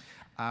emotion.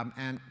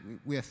 And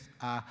with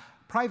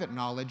private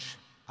knowledge,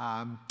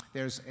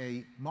 there's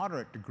a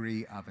moderate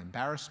degree of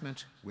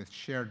embarrassment, with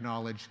shared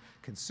knowledge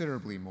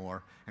considerably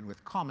more, and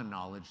with common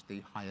knowledge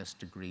the highest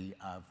degree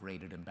of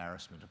rated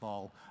embarrassment of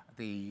all.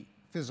 The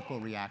physical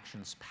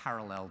reactions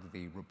paralleled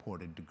the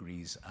reported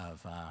degrees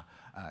of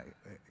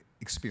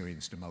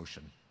experienced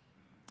emotion.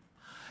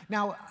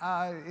 Now,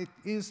 it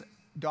is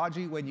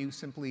dodgy when you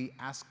simply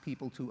ask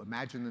people to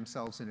imagine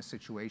themselves in a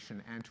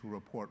situation and to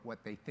report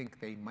what they think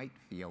they might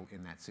feel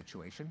in that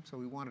situation. So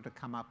we wanted to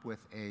come up with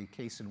a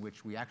case in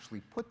which we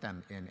actually put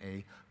them in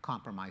a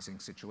compromising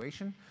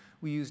situation.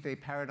 We used a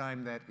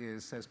paradigm that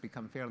has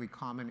become fairly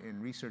common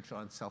in research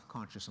on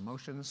self-conscious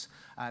emotions.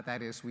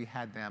 That is, we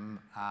had them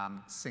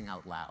sing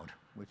out loud,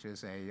 which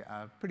is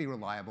a pretty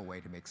reliable way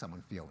to make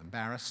someone feel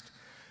embarrassed.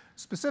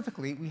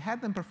 Specifically, we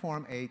had them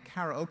perform a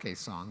karaoke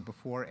song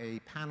before a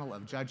panel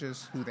of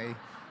judges who they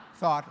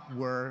thought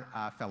were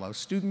fellow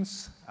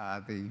students.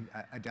 The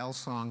Adele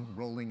song,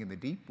 Rolling in the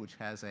Deep, which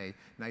has a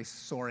nice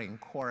soaring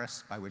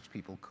chorus by which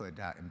people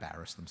could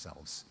embarrass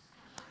themselves.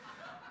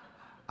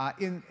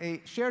 In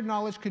a shared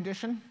knowledge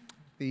condition,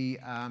 we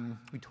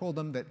told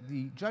them that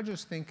the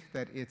judges think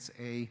that it's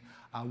a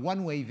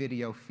one-way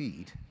video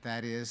feed.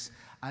 That is,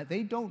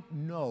 they don't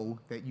know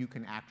that you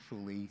can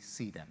actually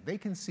see them. They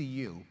can see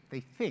you. They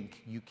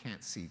think you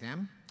can't see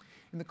them.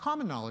 In the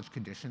common knowledge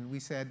condition, we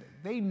said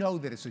they know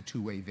that it's a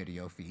two-way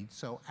video feed,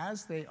 so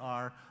as they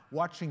are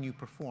watching you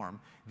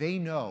perform, they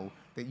know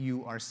that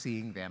you are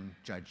seeing them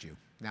judge you.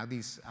 Now,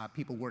 these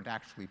people weren't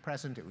actually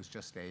present. It was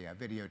just a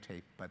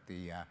videotape, but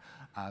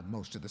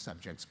most of the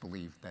subjects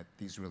believed that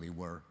these really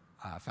were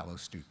fellow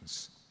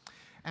students.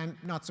 And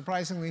not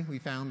surprisingly, we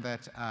found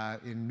that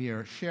in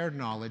mere shared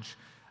knowledge,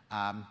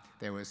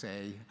 there was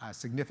a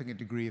significant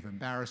degree of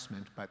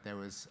embarrassment, but there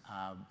was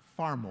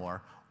far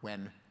more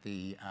when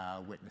the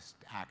witnessed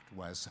act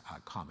was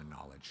common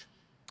knowledge.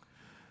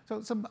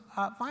 So some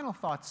final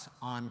thoughts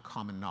on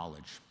common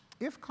knowledge.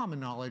 If common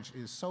knowledge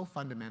is so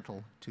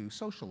fundamental to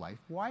social life,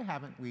 why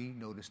haven't we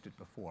noticed it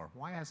before?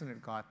 Why hasn't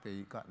it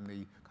gotten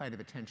the kind of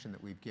attention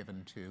that we've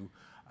given to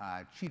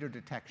cheater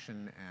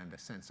detection and a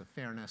sense of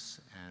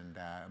fairness and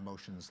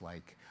emotions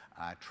like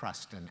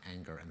trust and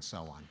anger and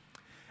so on?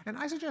 And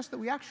I suggest that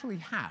we actually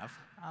have.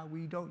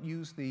 We don't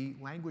use the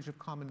language of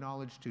common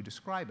knowledge to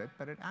describe it,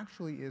 but it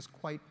actually is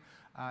quite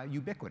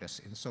ubiquitous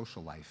in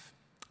social life,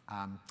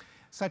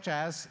 such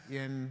as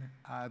in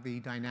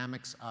the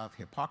dynamics of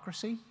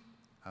hypocrisy,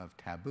 of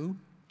taboo,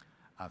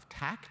 of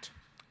tact,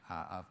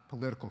 of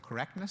political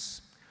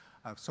correctness,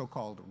 of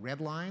so-called red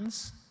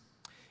lines,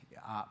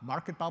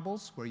 market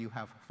bubbles, where you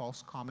have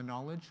false common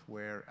knowledge,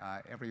 where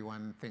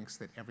everyone thinks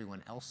that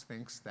everyone else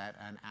thinks that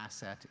an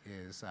asset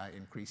is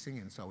increasing,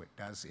 and so it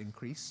does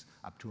increase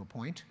up to a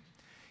point.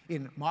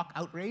 In mock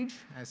outrage,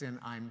 as in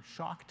I'm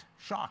shocked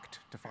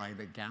to find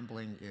that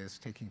gambling is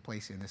taking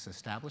place in this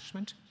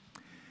establishment.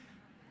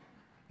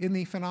 In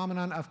the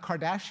phenomenon of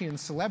Kardashian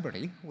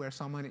celebrity, where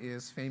someone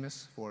is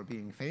famous for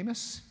being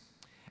famous.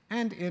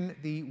 And in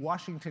the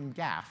Washington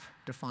gaffe,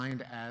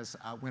 defined as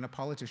when a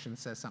politician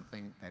says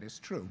something that is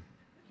true.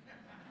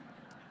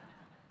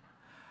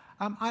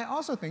 I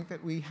also think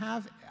that we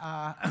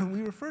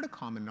refer to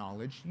common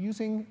knowledge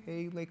using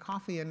a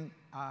Lakothian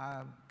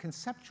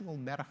conceptual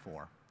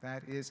metaphor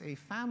that is a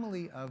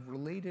family of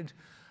related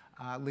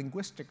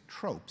linguistic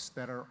tropes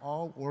that are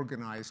all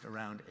organized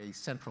around a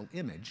central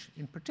image.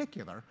 In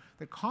particular,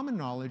 that common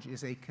knowledge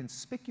is a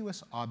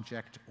conspicuous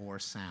object or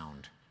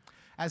sound,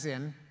 as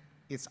in,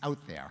 it's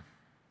out there.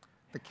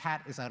 The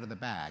cat is out of the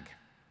bag.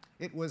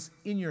 It was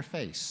in your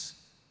face.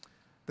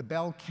 The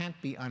bell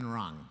can't be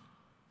unrung.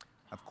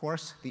 Of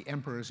course, the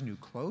emperor's new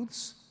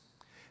clothes.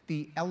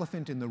 The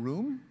elephant in the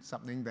room,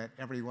 something that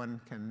everyone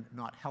can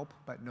not help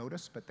but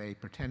notice, but they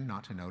pretend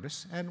not to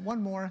notice. And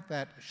one more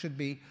that should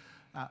be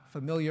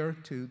familiar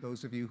to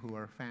those of you who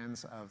are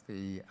fans of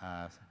the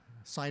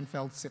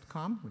Seinfeld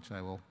sitcom, which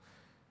I will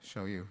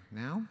show you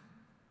now.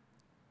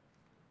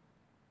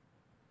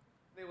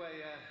 Anyway,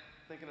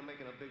 thinking of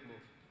making a big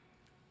move.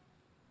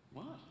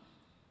 What?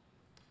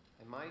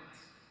 I might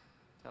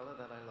tell her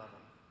that I love her.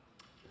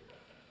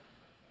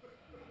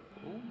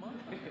 Oh, my.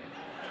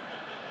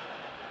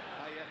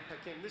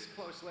 I came this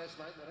close last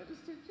night, but I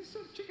just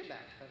sort of chickened out.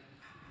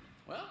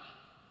 Well,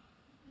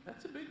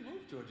 that's a big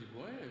move, Georgie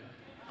boy.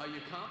 Are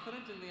you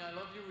confident in the I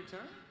love you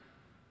return?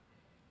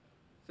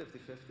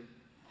 50-50.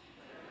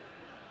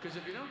 Because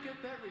if you don't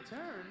get that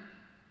return,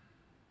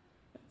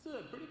 that's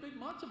a pretty big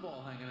matzo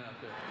ball hanging out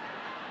there.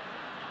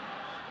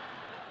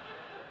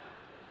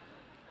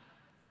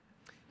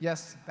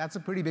 Yes, that's a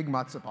pretty big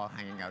matzo ball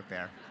hanging out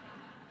there.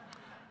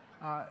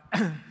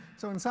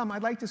 So in sum,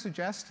 I'd like to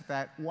suggest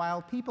that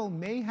while people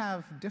may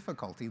have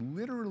difficulty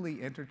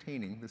literally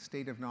entertaining the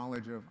state of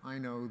knowledge of I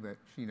know that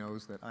she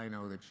knows that I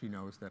know that she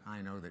knows that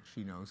I know that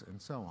she knows,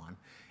 and so on,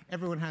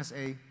 everyone has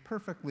a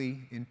perfectly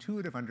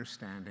intuitive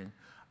understanding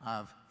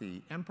of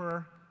the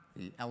emperor,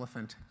 the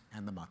elephant,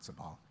 and the matzo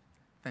ball.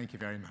 Thank you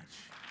very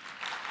much.